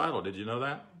false idol. Did you know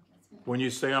that? When you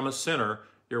say I'm a sinner,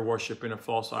 you're worshiping a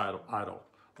false idol.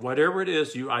 Whatever it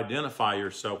is you identify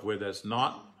yourself with as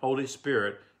not Holy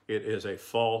Spirit, it is a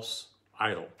false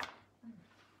idol. Isn't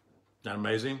that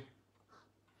amazing?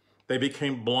 They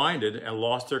became blinded and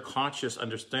lost their conscious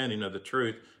understanding of the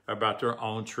truth about their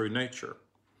own true nature.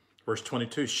 Verse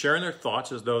 22, sharing their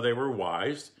thoughts as though they were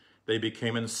wise, they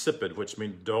became insipid, which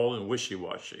means dull and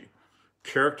wishy-washy,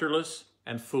 characterless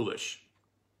and foolish.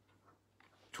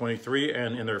 23,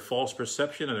 and in their false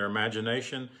perception and their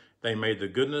imagination, they made the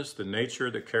goodness, the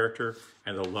nature, the character,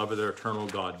 and the love of their eternal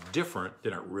God different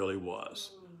than it really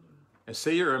was. And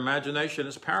see, your imagination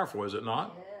is powerful, is it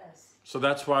not? Yes. So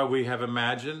that's why we have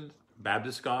imagined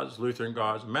Baptist gods, Lutheran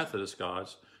gods, Methodist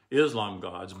gods, Islam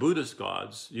gods, Buddhist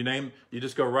gods. You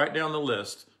just go right down the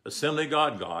list. Assembly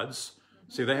God gods.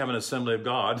 See, they have an Assembly of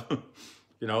God,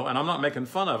 and I'm not making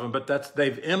fun of them, but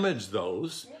they've imaged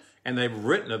those, and they've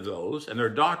written of those, and their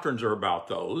doctrines are about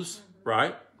those,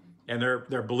 right? And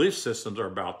their belief systems are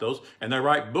about those, and they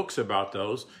write books about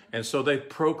those, and so they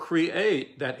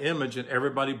procreate that image in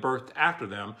everybody birthed after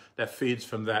them that feeds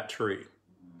from that tree.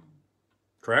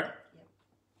 Correct?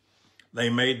 They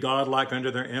made God like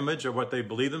unto their image of what they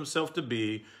believe themselves to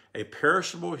be, a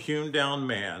perishable, hewn down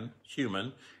man,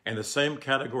 human, and the same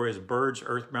category as birds,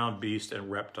 earthbound beasts,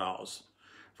 and reptiles.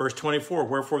 Verse 24,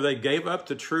 wherefore they gave up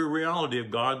the true reality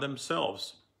of God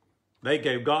themselves. They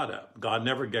gave God up. God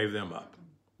never gave them up.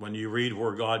 When you read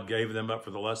where God gave them up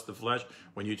for the lust of the flesh,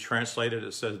 when you translate it,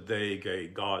 it says they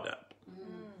gave God up.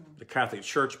 The Catholic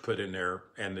Church put in there,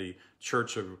 and the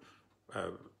Church of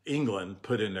England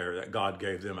put in there that God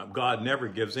gave them up. God never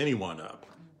gives anyone up.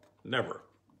 Never.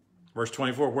 Verse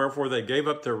 24, wherefore they gave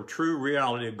up their true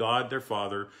reality of God, their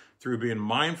Father, through being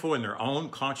mindful in their own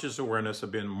conscious awareness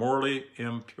of being morally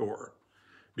impure.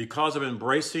 Because of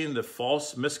embracing the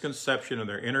false misconception of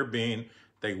their inner being,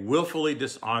 they willfully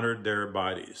dishonored their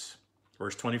bodies.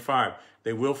 Verse 25,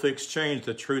 they willfully exchanged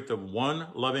the truth of one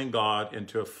loving God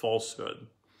into a falsehood.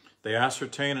 They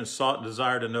ascertained and sought and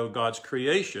desired to know God's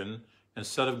creation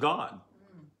instead of God,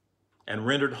 and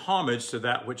rendered homage to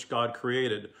that which God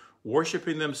created,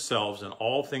 worshiping themselves and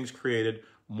all things created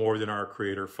more than our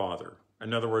Creator Father.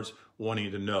 In other words,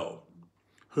 wanting to know,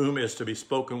 whom is to be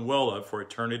spoken well of for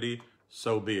eternity,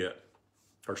 so be it.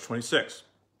 Verse 26.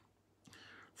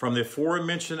 From the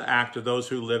aforementioned act of those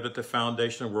who lived at the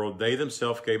foundation of the world, they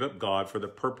themselves gave up God for the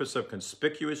purpose of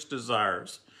conspicuous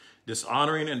desires,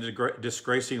 dishonoring and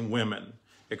disgracing women,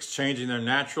 exchanging their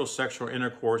natural sexual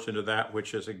intercourse into that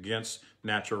which is against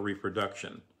natural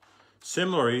reproduction.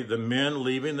 Similarly, the men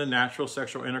leaving the natural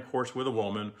sexual intercourse with a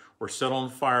woman were set on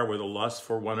fire with a lust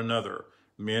for one another,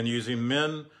 men using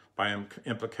men by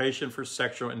implication for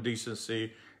sexual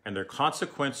indecency, and their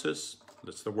consequences,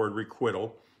 that's the word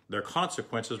requital, their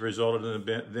consequences resulted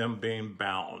in them being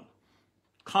bound.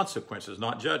 Consequences,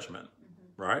 not judgment,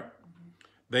 right?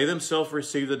 They themselves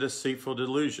received the deceitful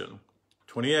delusion.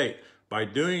 28, by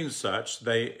doing such,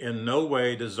 they in no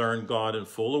way discerned God in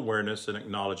full awareness and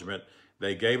acknowledgement.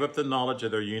 They gave up the knowledge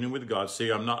of their union with God.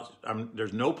 See,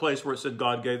 there's no place where it said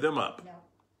God gave them up.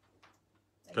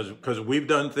 No. Because we've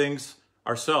done things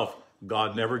ourselves.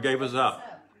 God never gave us up.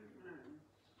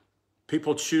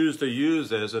 People choose to use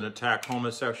this and attack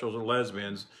homosexuals or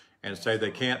lesbians and say they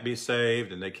can't be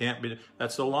saved and they can't be.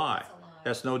 That's a lie.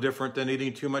 That's no different than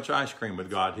eating too much ice cream with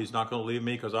God. He's not going to leave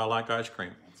me because I like ice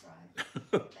cream. That's right.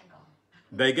 Thank God.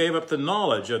 They gave up the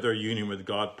knowledge of their union with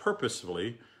God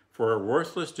purposefully for a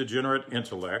worthless, degenerate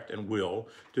intellect and will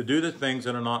to do the things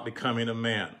that are not becoming of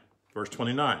man. Verse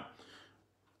 29.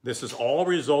 This has all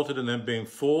resulted in them being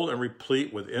full and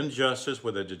replete with injustice,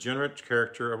 with a degenerate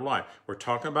character of life. We're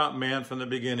talking about man from the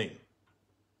beginning.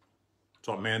 That's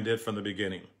what man did from the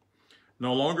beginning.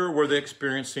 No longer were they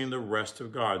experiencing the rest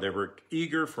of God. They were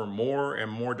eager for more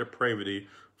and more depravity,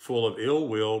 full of ill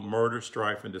will, murder,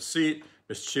 strife, and deceit,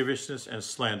 mischievousness, and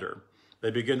slander.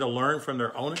 They began to learn from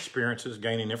their own experiences,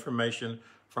 gaining information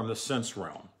from the sense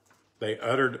realm. They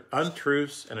uttered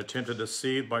untruths and attempted to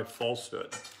deceive by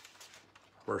falsehood.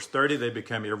 Verse 30, they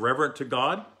became irreverent to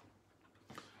God,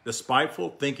 despiteful,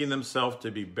 thinking themselves to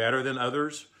be better than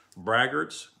others,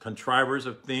 braggarts, contrivers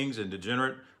of things, and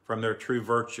degenerate from their true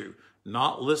virtue,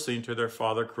 not listening to their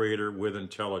Father Creator with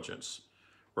intelligence.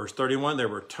 Verse 31, they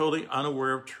were totally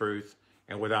unaware of truth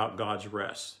and without God's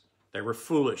rest. They were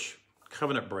foolish,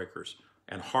 covenant breakers,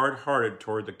 and hard-hearted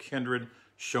toward the kindred,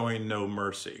 showing no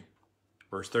mercy.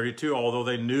 Verse 32, although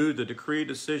they knew the decree,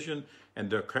 decision, and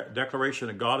declaration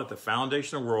of God at the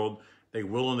foundation of the world, they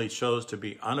willingly chose to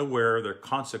be unaware of their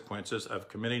consequences of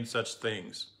committing such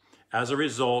things. As a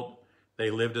result,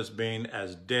 they lived as being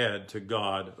as dead to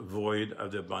God, void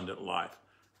of the abundant life.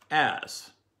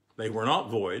 As they were not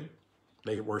void,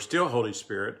 they were still Holy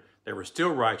Spirit, they were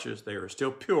still righteous, they were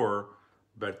still pure,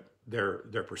 but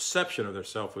their perception of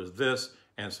themselves was this,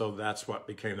 and so that's what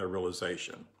became their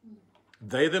realization.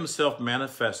 They themselves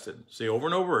manifested. See, over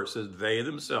and over it says they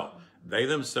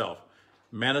themselves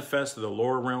manifested the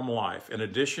lower realm life. In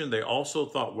addition, they also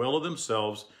thought well of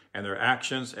themselves and their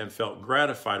actions and felt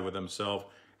gratified with themselves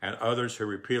and others who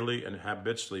repeatedly and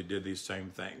habitually did these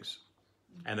same things.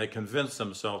 And they convinced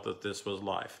themselves that this was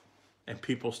life. And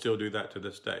people still do that to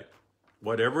this day.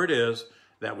 Whatever it is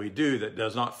that we do that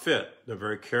does not fit the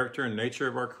very character and nature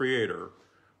of our Creator,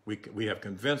 we have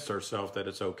convinced ourselves that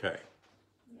it's okay.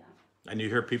 And you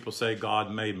hear people say,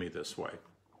 God made me this way.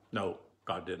 No,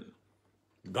 God didn't.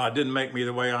 God didn't make me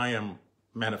the way I am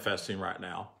manifesting right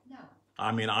now. No.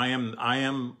 I mean, I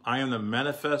am the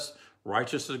manifest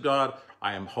righteousness of God.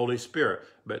 I am Holy Spirit.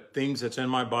 But things that's in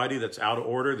my body that's out of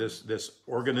order, this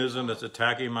organism that's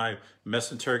attacking my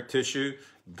mesenteric tissue,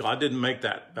 God didn't make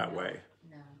that way.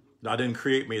 No. God didn't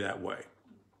create me that way.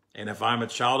 And if I'm a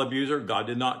child abuser, God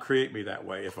did not create me that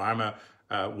way. If I'm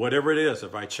whatever it is,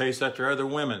 if I chase after other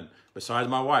women besides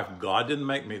my wife, God didn't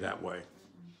make me that way.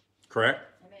 Correct?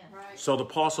 Amen. Right. So the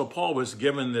Apostle Paul was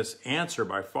given this answer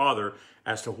by Father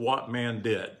as to what man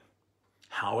did.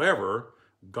 However,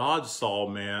 God saw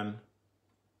man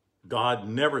God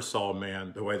never saw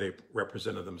man the way they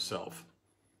represented themselves.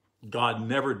 God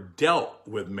never dealt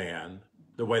with man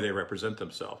the way they represent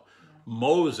themselves.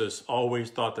 Moses always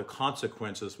thought the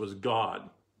consequences was God.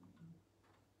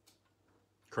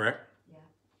 Correct? Yeah.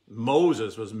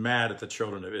 Moses was mad at the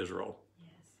children of Israel.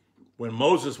 Yes. When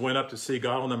Moses went up to see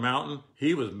God on the mountain,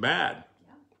 he was mad.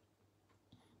 Yeah.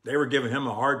 They were giving him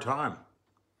a hard time.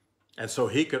 And so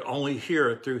he could only hear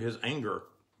it through his anger.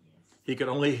 Yes. He could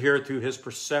only hear it through his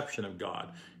perception of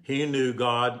God. He knew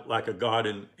God like a God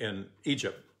in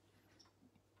Egypt.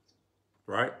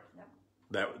 Right?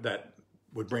 Yep. That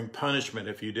would bring punishment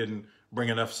if you didn't bring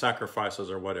enough sacrifices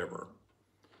or whatever.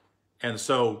 And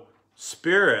so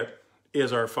Spirit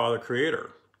is our Father Creator.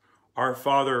 Our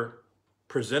Father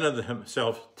presented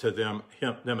himself to them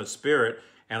as Spirit,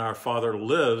 and our Father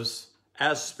lives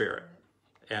as Spirit.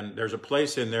 And there's a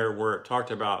place in there where it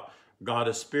talked about God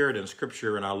is Spirit in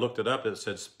Scripture, and I looked it up, and it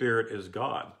said Spirit is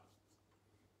God.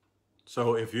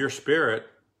 So if you're Spirit,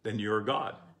 then you're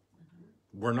God.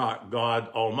 We're not God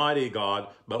Almighty God,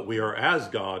 but we are as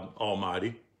God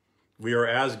Almighty. We are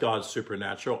as God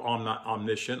supernatural,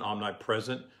 omniscient,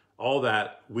 omnipresent, all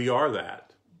that. We are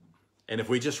that. And if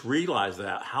we just realize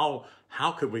that, how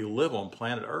could we live on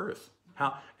planet Earth?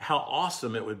 How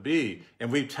awesome it would be. And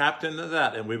we've tapped into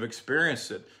that and we've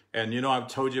experienced it. And, you know, I've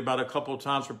told you about a couple of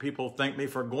times where people thank me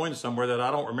for going somewhere that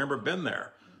I don't remember been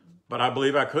there. But I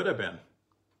believe I could have been.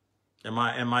 In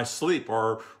my sleep,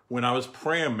 or when I was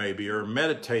praying maybe, or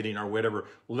meditating or whatever.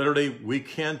 Literally, we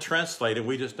can translate it.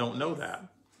 We just don't know that.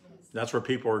 That's where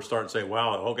people are starting to say,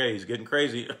 wow, okay, he's getting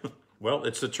crazy. Well,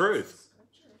 it's the truth.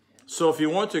 So if you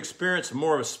want to experience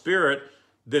more of a Spirit,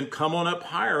 then come on up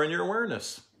higher in your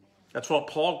awareness. That's what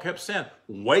Paul kept saying.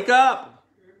 Wake up.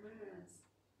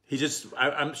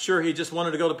 I'm sure he just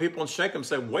wanted to go to people and shake them and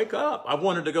say, wake up. I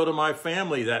wanted to go to my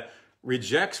family that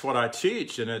rejects what I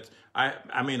teach. And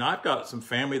I mean, I've got some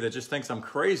family that just thinks I'm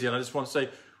crazy. And I just want to say,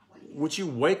 would you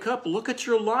wake up? Look at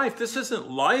your life. This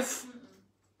isn't life.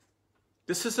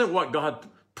 This isn't what God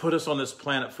put us on this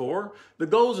planet for. The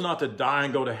goal is not to die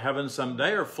and go to heaven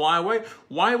someday or fly away.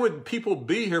 Why would people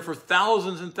be here for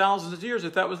thousands and thousands of years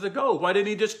if that was the goal? Why didn't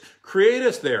he just create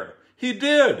us there? He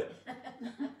did.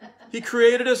 He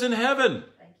created us in heaven.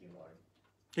 Thank you, Lord.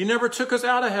 He never took us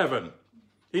out of heaven.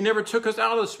 He never took us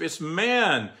out of this. It's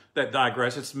man that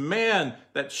digressed. It's man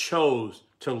that chose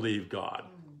to leave God.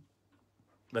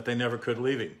 But they never could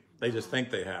leave him. They just think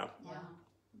they have. Yeah.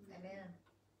 Amen.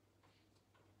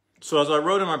 So as I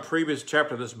wrote in my previous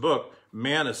chapter of this book,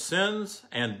 man ascends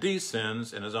and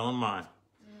descends in his own mind.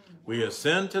 We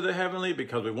ascend to the heavenly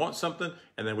because we want something,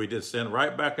 and then we descend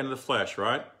right back into the flesh,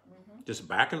 right? Just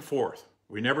back and forth.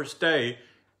 We never stay.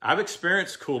 I've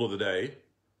experienced cool of the day,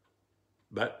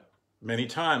 but many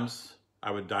times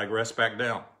I would digress back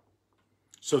down.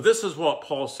 So this is what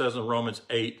Paul says in Romans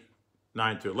 8,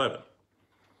 9 through 11.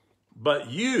 But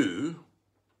you,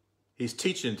 he's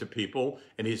teaching to people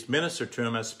and he's ministered to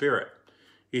them as Spirit.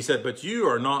 He said, but you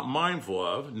are not mindful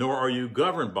of, nor are you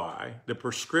governed by the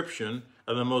prescription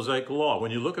of the Mosaic law.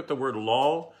 When you look at the word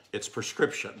law, it's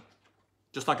prescription.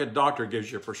 Just like a doctor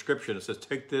gives you a prescription. It says,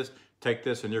 take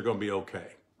this, and you're going to be okay.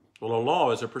 Well, a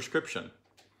law is a prescription.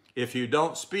 If you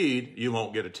don't speed, you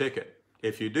won't get a ticket.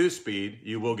 If you do speed,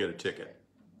 you will get a ticket,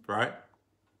 right?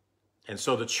 And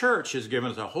so the church has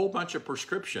given us a whole bunch of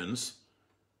prescriptions.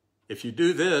 If you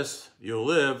do this, you'll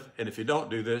live. And if you don't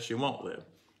do this, you won't live.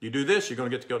 You do this, you're going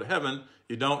to get to go to heaven.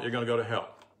 You don't, you're going to go to hell.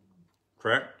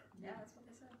 Correct? Yeah, that's what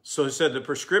they said. So he said the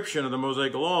prescription of the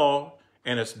Mosaic law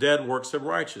and its dead works of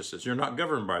righteousness. You're not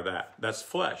governed by that. That's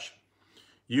flesh.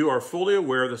 You are fully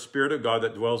aware of the Spirit of God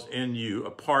that dwells in you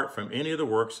apart from any of the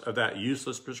works of that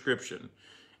useless prescription.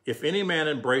 If any man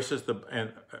embraces the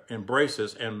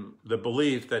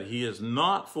belief that he is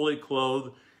not fully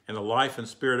clothed in the life and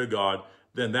Spirit of God,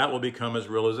 then that will become his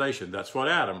realization. That's what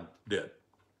Adam did.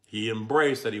 He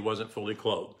embraced that he wasn't fully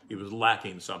clothed. He was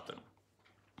lacking something.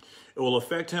 It will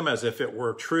affect him as if it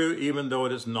were true, even though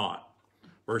it is not.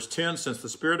 Verse 10, since the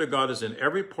Spirit of God is in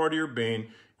every part of your being,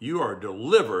 you are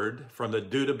delivered from the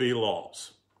do-to-be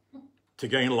laws to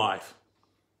gain life.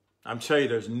 I'm telling you,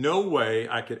 there's no way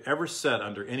I could ever sit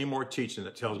under any more teaching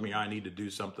that tells me I need to do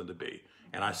something to be.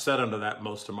 And I sat under that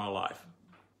most of my life.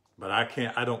 But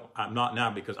I'm not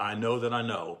now because I know that I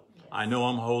know. Yes. I know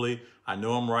I'm holy. I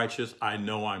know I'm righteous. I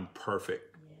know I'm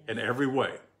perfect in every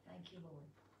way. Thank you, Lord.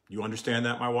 You understand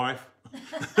that, my wife?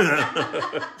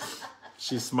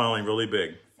 She's smiling really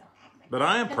big. But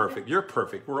I am perfect. You're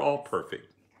perfect. We're all perfect.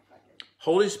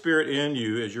 Holy Spirit in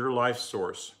you is your life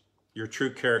source, your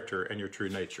true character, and your true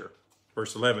nature.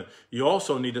 Verse 11, you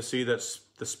also need to see that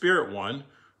the Spirit one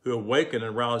who awakened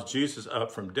and roused Jesus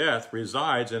up from death,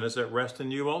 resides and is at rest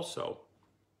in you also.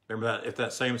 Remember that if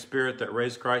that same Spirit that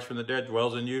raised Christ from the dead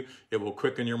dwells in you, it will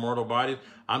quicken your mortal bodies.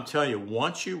 I'm telling you,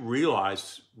 once you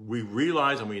realize, we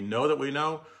realize and we know that we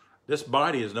know, this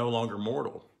body is no longer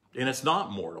mortal. And it's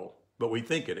not mortal, but we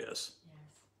think it is.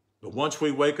 But once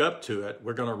we wake up to it,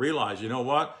 we're going to realize, you know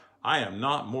what? I am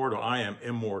not mortal. I am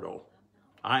immortal.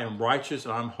 I am righteous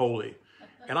and I'm holy.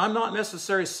 And I'm not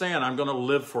necessarily saying I'm going to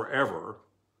live forever,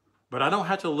 but I don't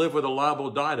have to live with a liable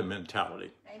die to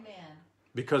mentality. Amen.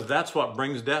 Because that's what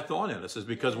brings death on in us, is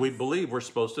because we believe we're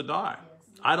supposed to die.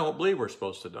 I don't believe we're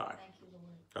supposed to die. Thank you, Lord.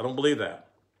 I don't believe that.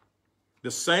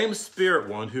 The same Spirit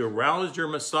one who aroused your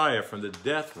Messiah from the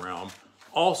death realm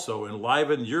also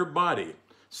enlivened your body.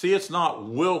 See, it's not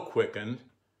will quickened.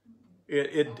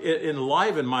 It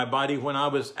enlivened my body when I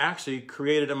was actually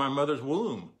created in my mother's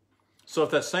womb. So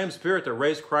if that same Spirit that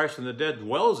raised Christ from the dead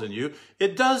dwells in you,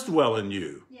 it does dwell in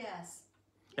you. Yes.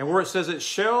 And where it says it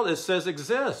shall, it says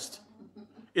exist.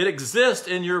 It exists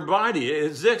in your body.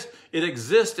 It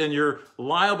exists in your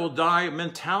liable die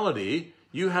mentality.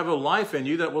 You have a life in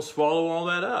you that will swallow all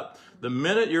that up. The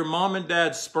minute your mom and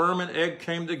dad's sperm and egg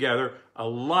came together, a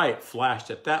light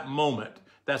flashed at that moment.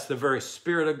 That's the very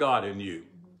Spirit of God in you.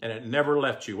 And it never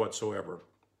left you whatsoever.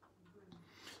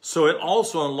 So it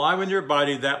also enlivened your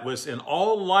body that was in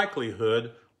all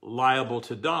likelihood liable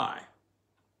to die.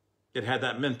 It had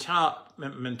that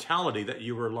mentality that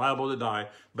you were liable to die,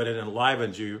 but it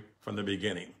enlivened you from the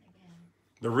beginning. Amen.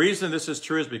 The reason this is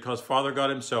true is because Father God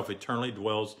himself eternally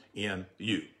dwells in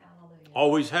you. Hallelujah.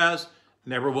 Always has,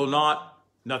 never will not.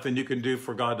 Nothing you can do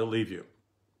for God to leave you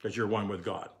because you're one with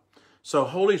God. So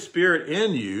Holy Spirit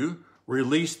in you,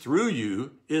 released through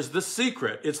you, is the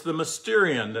secret. It's the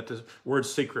mysterion that the word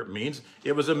secret means.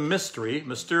 It was a mystery,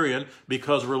 mysterion,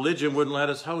 because religion wouldn't let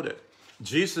us hold it.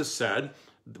 Jesus said,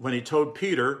 when he told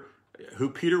Peter who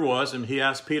Peter was, and he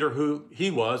asked Peter who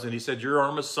he was, and he said, you're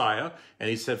our Messiah. And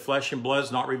he said, flesh and blood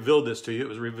has not revealed this to you. It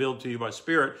was revealed to you by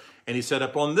Spirit. And he said,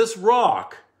 upon this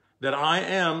rock that I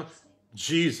am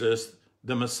Jesus,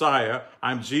 the Messiah,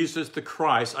 I'm Jesus the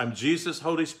Christ, I'm Jesus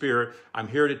Holy Spirit, I'm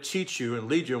here to teach you and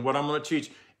lead you. And what I'm going to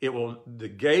teach, the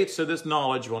gates of this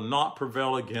knowledge will not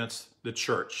prevail against the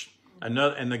church.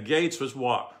 And the gates was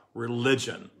what?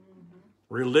 Religion.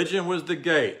 Religion was the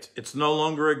gate. It's no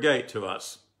longer a gate to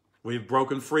us. We've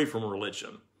broken free from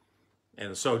religion.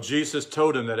 And so Jesus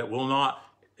told him that it will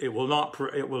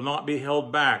not be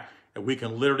held back, and we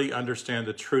can literally understand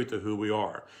the truth of who we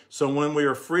are. So when we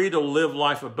are free to live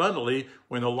life abundantly,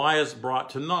 when the lie is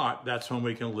brought to naught, that's when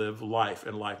we can live life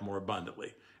and life more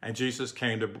abundantly. And Jesus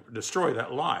came to destroy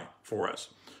that lie for us.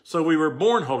 So we were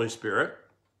born Holy Spirit,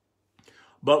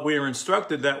 but we were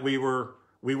instructed that we were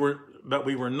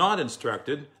not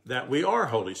instructed that we are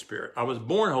Holy Spirit. I was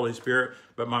born Holy Spirit,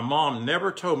 but my mom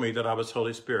never told me that I was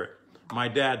Holy Spirit. My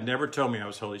dad never told me I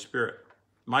was Holy Spirit.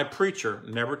 My preacher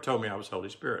never told me I was Holy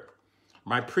Spirit.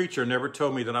 My preacher never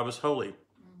told me that I was holy.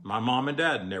 My mom and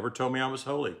dad never told me I was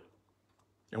holy.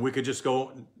 And we could just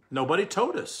go, nobody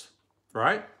told us,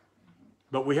 right?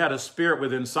 But we had a spirit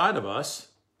within inside of us,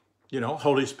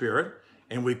 Holy Spirit,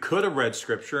 and we could have read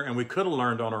scripture and we could have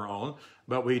learned on our own,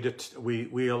 but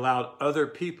we allowed other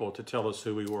people to tell us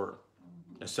who we were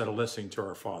instead of listening to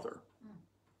our Father.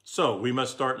 So we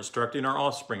must start instructing our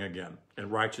offspring again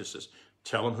in righteousness.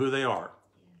 Tell them who they are.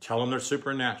 Tell them they're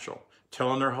supernatural. Tell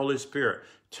them they're Holy Spirit.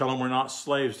 Tell them we're not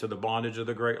slaves to the bondage of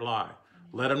the great lie.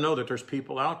 Let them know that there's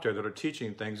people out there that are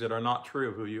teaching things that are not true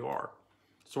of who you are.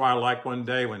 That's why I like one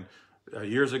day when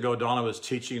years ago Donna was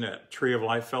teaching at Tree of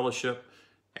Life Fellowship,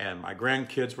 and my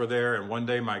grandkids were there, and one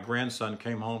day my grandson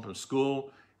came home from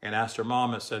school and asked her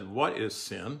mom and said, what is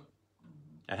sin?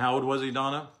 And how old was he,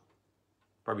 Donna?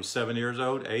 Probably 7 years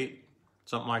old, 8,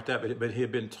 something like that. But he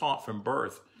had been taught from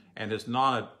birth, and his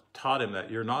Nana taught him that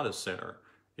you're not a sinner,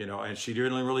 and she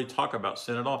didn't really talk about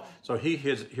sin at all. So he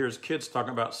hears kids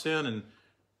talking about sin, and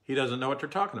he doesn't know what they're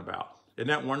talking about. Isn't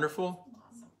that wonderful?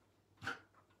 Awesome.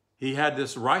 He had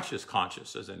this righteous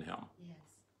consciousness in him. Yes.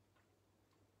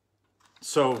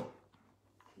 So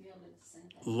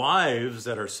lives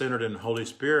that are centered in Holy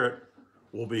Spirit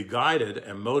will be guided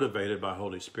and motivated by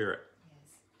Holy Spirit.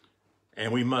 Yes.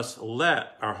 And we must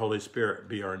let our Holy Spirit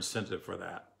be our incentive for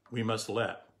that. We must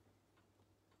let.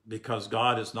 Because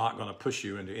God is not going to push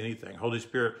you into anything. Holy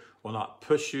Spirit will not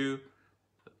push you.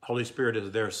 Holy Spirit is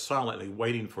there silently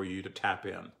waiting for you to tap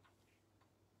in.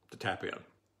 To tap in.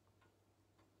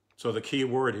 So the key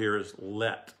word here is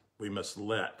let. We must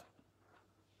let.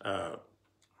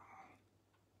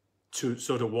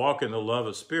 So to walk in the love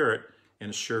of Spirit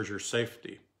ensures your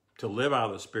safety. To live out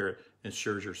of the Spirit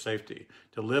ensures your safety.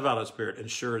 To live out of the Spirit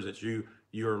ensures that you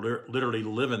you're literally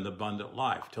living the abundant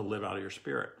life, to live out of your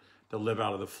spirit. To live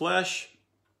out of the flesh,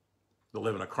 to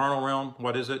live in a carnal realm,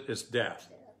 what is it? It's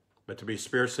death. But to be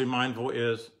spiritually mindful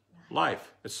is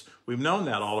life. We've known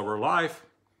that all of our life.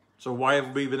 So why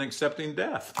have we been accepting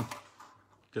death?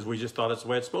 Because we just thought it's the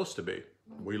way it's supposed to be.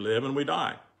 We live and we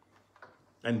die.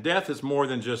 And death is more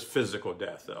than just physical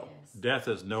death, though. Yes. Death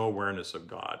is no awareness of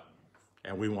God.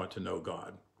 And we want to know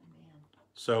God. Amen.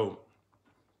 So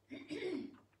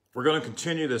we're going to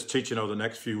continue this teaching over the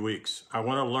next few weeks. I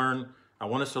want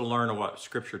us to learn what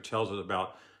Scripture tells us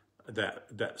about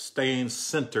that staying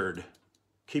centered,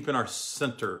 keeping our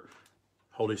center,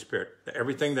 Holy Spirit.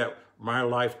 Everything that my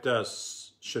life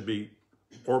does should be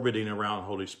orbiting around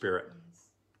Holy Spirit. Yes.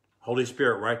 Holy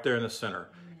Spirit right there in the center.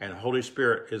 And Holy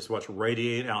Spirit is what's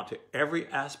radiating out to every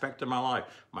aspect of my life.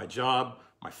 My job,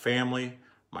 my family,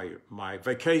 my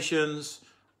vacations,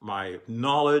 my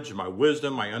knowledge, my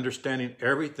wisdom, my understanding,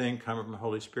 everything coming from the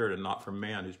Holy Spirit and not from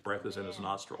man whose breath is in his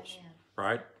nostrils. Amen.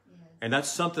 Right? Yes. And that's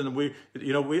something that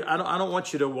I don't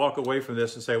want you to walk away from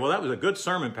this and say, well, that was a good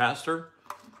sermon, Pastor.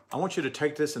 I want you to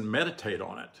take this and meditate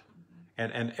on it.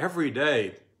 Mm-hmm. And every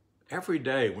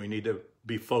day we need to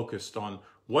be focused on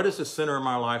what is the center of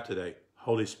my life today?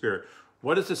 Holy Spirit.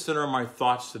 What is the center of my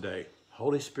thoughts today?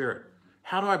 Holy Spirit.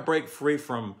 How do I break free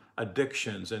from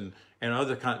addictions and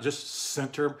other kinds? Just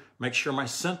center, make sure my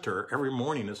center every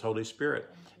morning is Holy Spirit.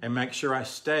 And make sure I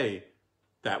stay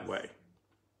that way.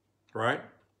 Right?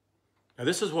 Now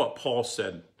this is what Paul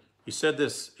said. He said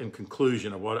this in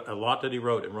conclusion of a lot that he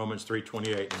wrote in Romans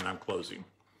 3:28, and I'm closing.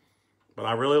 But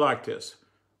I really like this.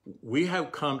 We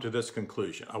have come to this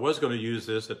conclusion. I was going to use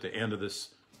this at the end of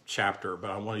this chapter,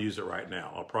 but I want to use it right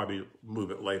now. I'll probably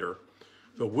move it later.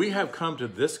 But we have come to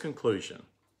this conclusion,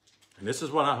 and this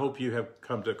is what I hope you have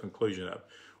come to a conclusion of.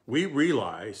 We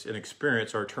realize and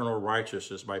experience our eternal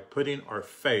righteousness by putting our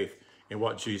faith in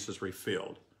what Jesus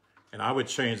revealed. And I would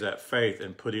change that faith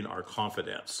in putting our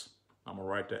confidence. I'm going to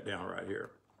write that down right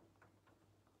here.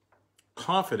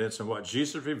 Confidence in what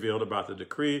Jesus revealed about the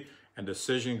decree and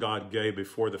decision God gave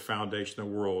before the foundation of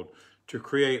the world to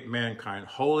create mankind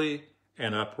holy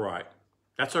and upright.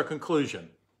 That's our conclusion.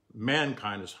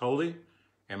 Mankind is holy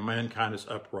and mankind is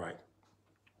upright.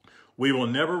 We will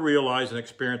never realize and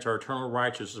experience our eternal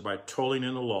righteousness by toiling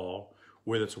in the law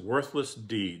with its worthless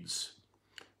deeds.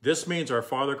 This means our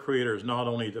Father Creator is not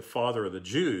only the Father of the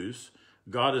Jews,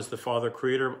 God is the Father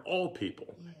Creator of all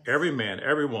people. Yes. Every man,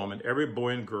 every woman, every boy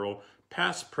and girl,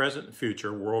 past, present, and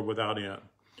future, world without end.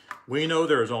 We know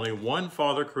there is only one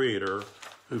Father Creator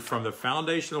who from the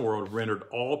foundation of the world rendered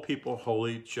all people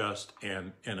holy, just,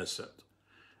 and innocent.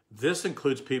 This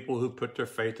includes people who put their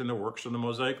faith in the works of the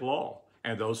Mosaic Law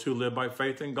and those who live by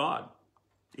faith in God.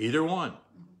 Either one.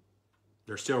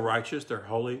 They're still righteous, they're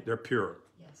holy, they're pure.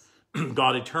 Yes.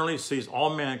 God eternally sees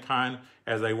all mankind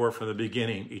as they were from the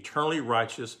beginning, eternally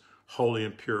righteous, holy,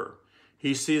 and pure.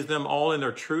 He sees them all in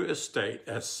their true estate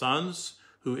as sons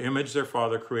who image their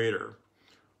Father Creator.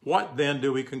 What then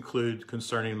do we conclude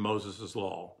concerning Moses'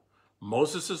 law?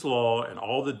 Moses' law and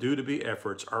all the due-to-be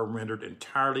efforts are rendered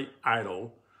entirely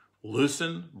idle,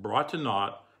 loosened, brought to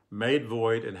naught, made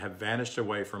void, and have vanished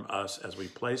away from us as we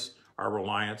place our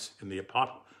reliance in the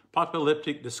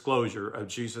apocalyptic disclosure of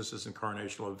Jesus'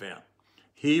 incarnational event.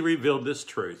 He revealed this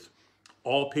truth.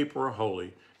 All people are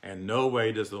holy, and no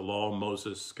way does the law of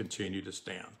Moses continue to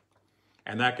stand.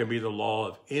 And that can be the law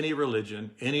of any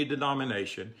religion, any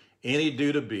denomination, any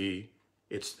due to be.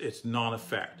 It's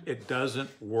non-effect. It doesn't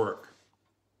work.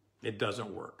 It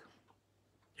doesn't work.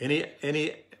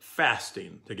 Any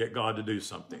fasting to get God to do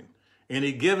something,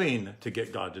 any giving to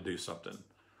get God to do something,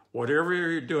 whatever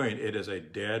you're doing, it is a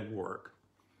dead work.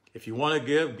 If you want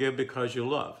to give because you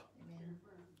love. Amen.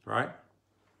 Right?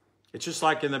 It's just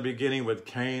like in the beginning with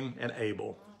Cain and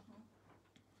Abel.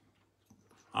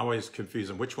 I always confuse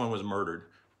them. Which one was murdered?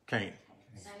 Cain.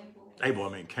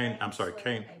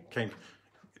 Cain.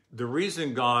 The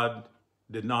reason God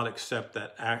did not accept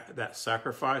that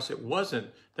sacrifice, it wasn't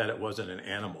that it wasn't an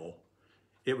animal.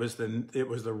 It was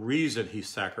the reason he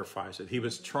sacrificed it. He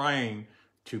was trying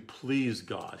to please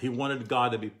God. He wanted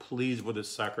God to be pleased with his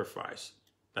sacrifice.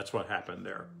 That's what happened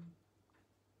there.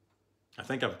 I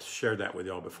think I've shared that with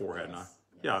y'all before, hadn't I?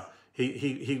 Yes. Yeah.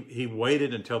 He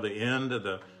waited until the end of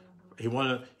the. He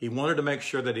wanted to make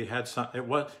sure that he had some.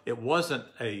 It wasn't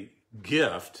a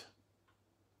gift.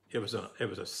 It was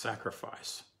a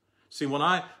sacrifice. See, when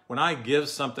I give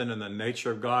something in the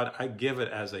nature of God, I give it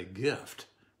as a gift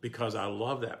because I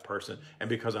love that person and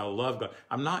because I love God.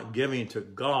 I'm not giving to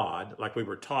God like we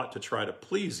were taught to try to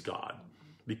please God,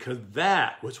 because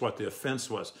that was what the offense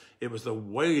was. It was the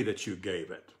way that you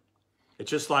gave it. It's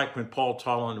just like when Paul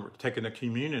taught on taking the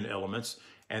communion elements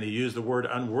and he used the word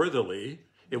unworthily.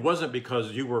 It wasn't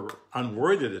because you were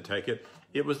unworthy to take it.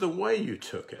 It was the way you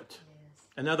took it. Yes.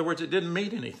 In other words, it didn't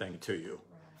mean anything to you.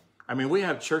 Right. I mean, we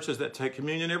have churches that take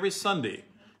communion every Sunday.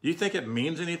 Do you think it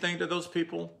means anything to those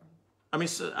people? I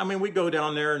mean, we go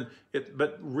down there and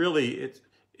but really,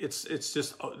 it's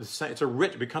just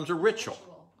it becomes a ritual.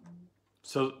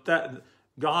 So that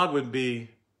God would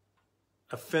be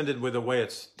offended with the way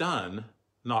it's done,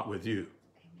 not with you.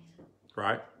 Amen.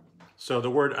 Right? So the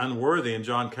word unworthy, and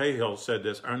John Cahill said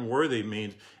this, unworthy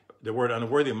means, the word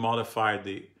unworthy modified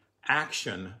the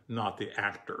action, not the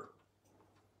actor.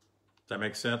 Does that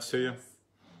make sense to you?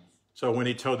 So when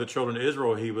he told the children of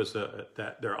Israel, he was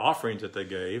that their offerings that they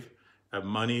gave of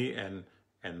money and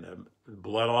the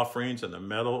blood offerings and the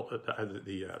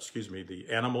the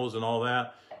animals and all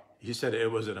that, he said it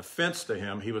was an offense to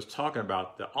him. He was talking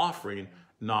about the offering,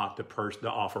 not the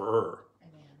offerer.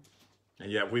 Amen.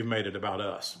 And yet we've made it about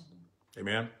us.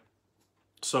 Amen.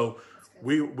 So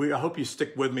I hope you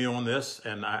stick with me on this,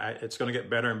 and it's going to get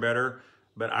better and better.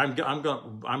 But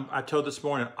I told this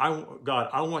morning, God,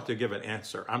 I want to give an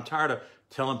answer. I'm tired of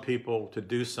telling people to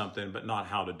do something, but not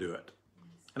how to do it.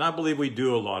 And I believe we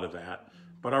do a lot of that.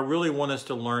 But I really want us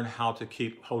to learn how to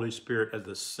keep Holy Spirit at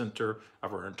the center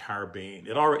of our entire being.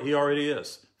 He already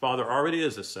is. Father already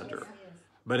is the center. Yes, he is.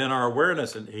 But in our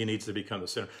awareness, he needs to become the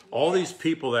center. All these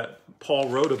people that Paul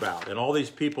wrote about, and all these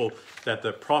people that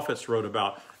the prophets wrote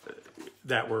about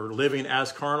that were living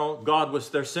as carnal, God was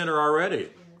their center already.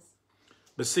 Yes.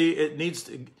 But see,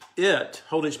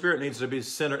 Holy Spirit needs to be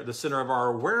the center of our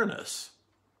awareness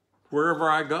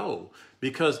wherever I go.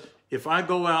 Because if I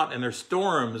go out and there's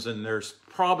storms and there's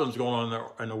problems going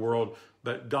on in the world,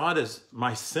 but God is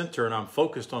my center and I'm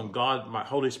focused on God, my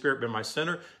Holy Spirit being my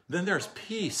center, then there's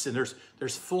peace and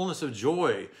there's fullness of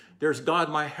joy. There's God,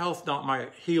 my health, not my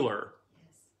healer.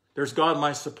 Yes. There's God,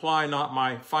 my supply, not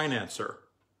my financer.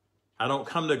 I don't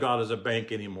come to God as a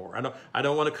bank anymore. I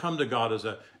don't want to come to God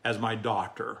as my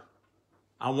doctor.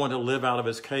 I want to live out of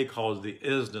his K called the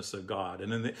isness of God.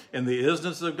 And in the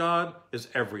isness of God is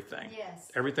everything.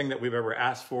 Yes. Everything that we've ever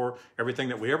asked for, everything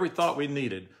that we ever thought we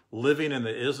needed, living in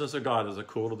the isness of God is the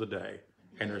cool of the day.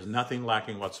 And there's nothing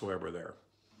lacking whatsoever there.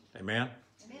 Amen?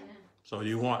 Amen. So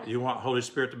you want Holy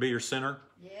Spirit to be your center?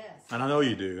 Yes. And I know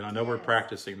you do. And I know we're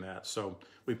practicing that. So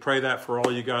we pray that for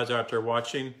all you guys out there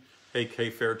watching. Hey, Kay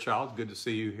Fairchild, good to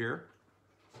see you here.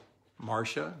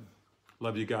 Marcia,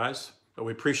 love you guys. But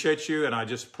we appreciate you, and I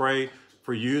just pray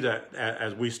for you that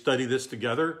as we study this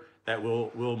together, that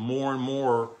we'll more and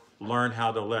more learn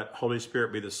how to let Holy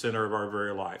Spirit be the center of our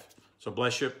very life. So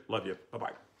bless you. Love you.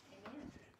 Bye-bye.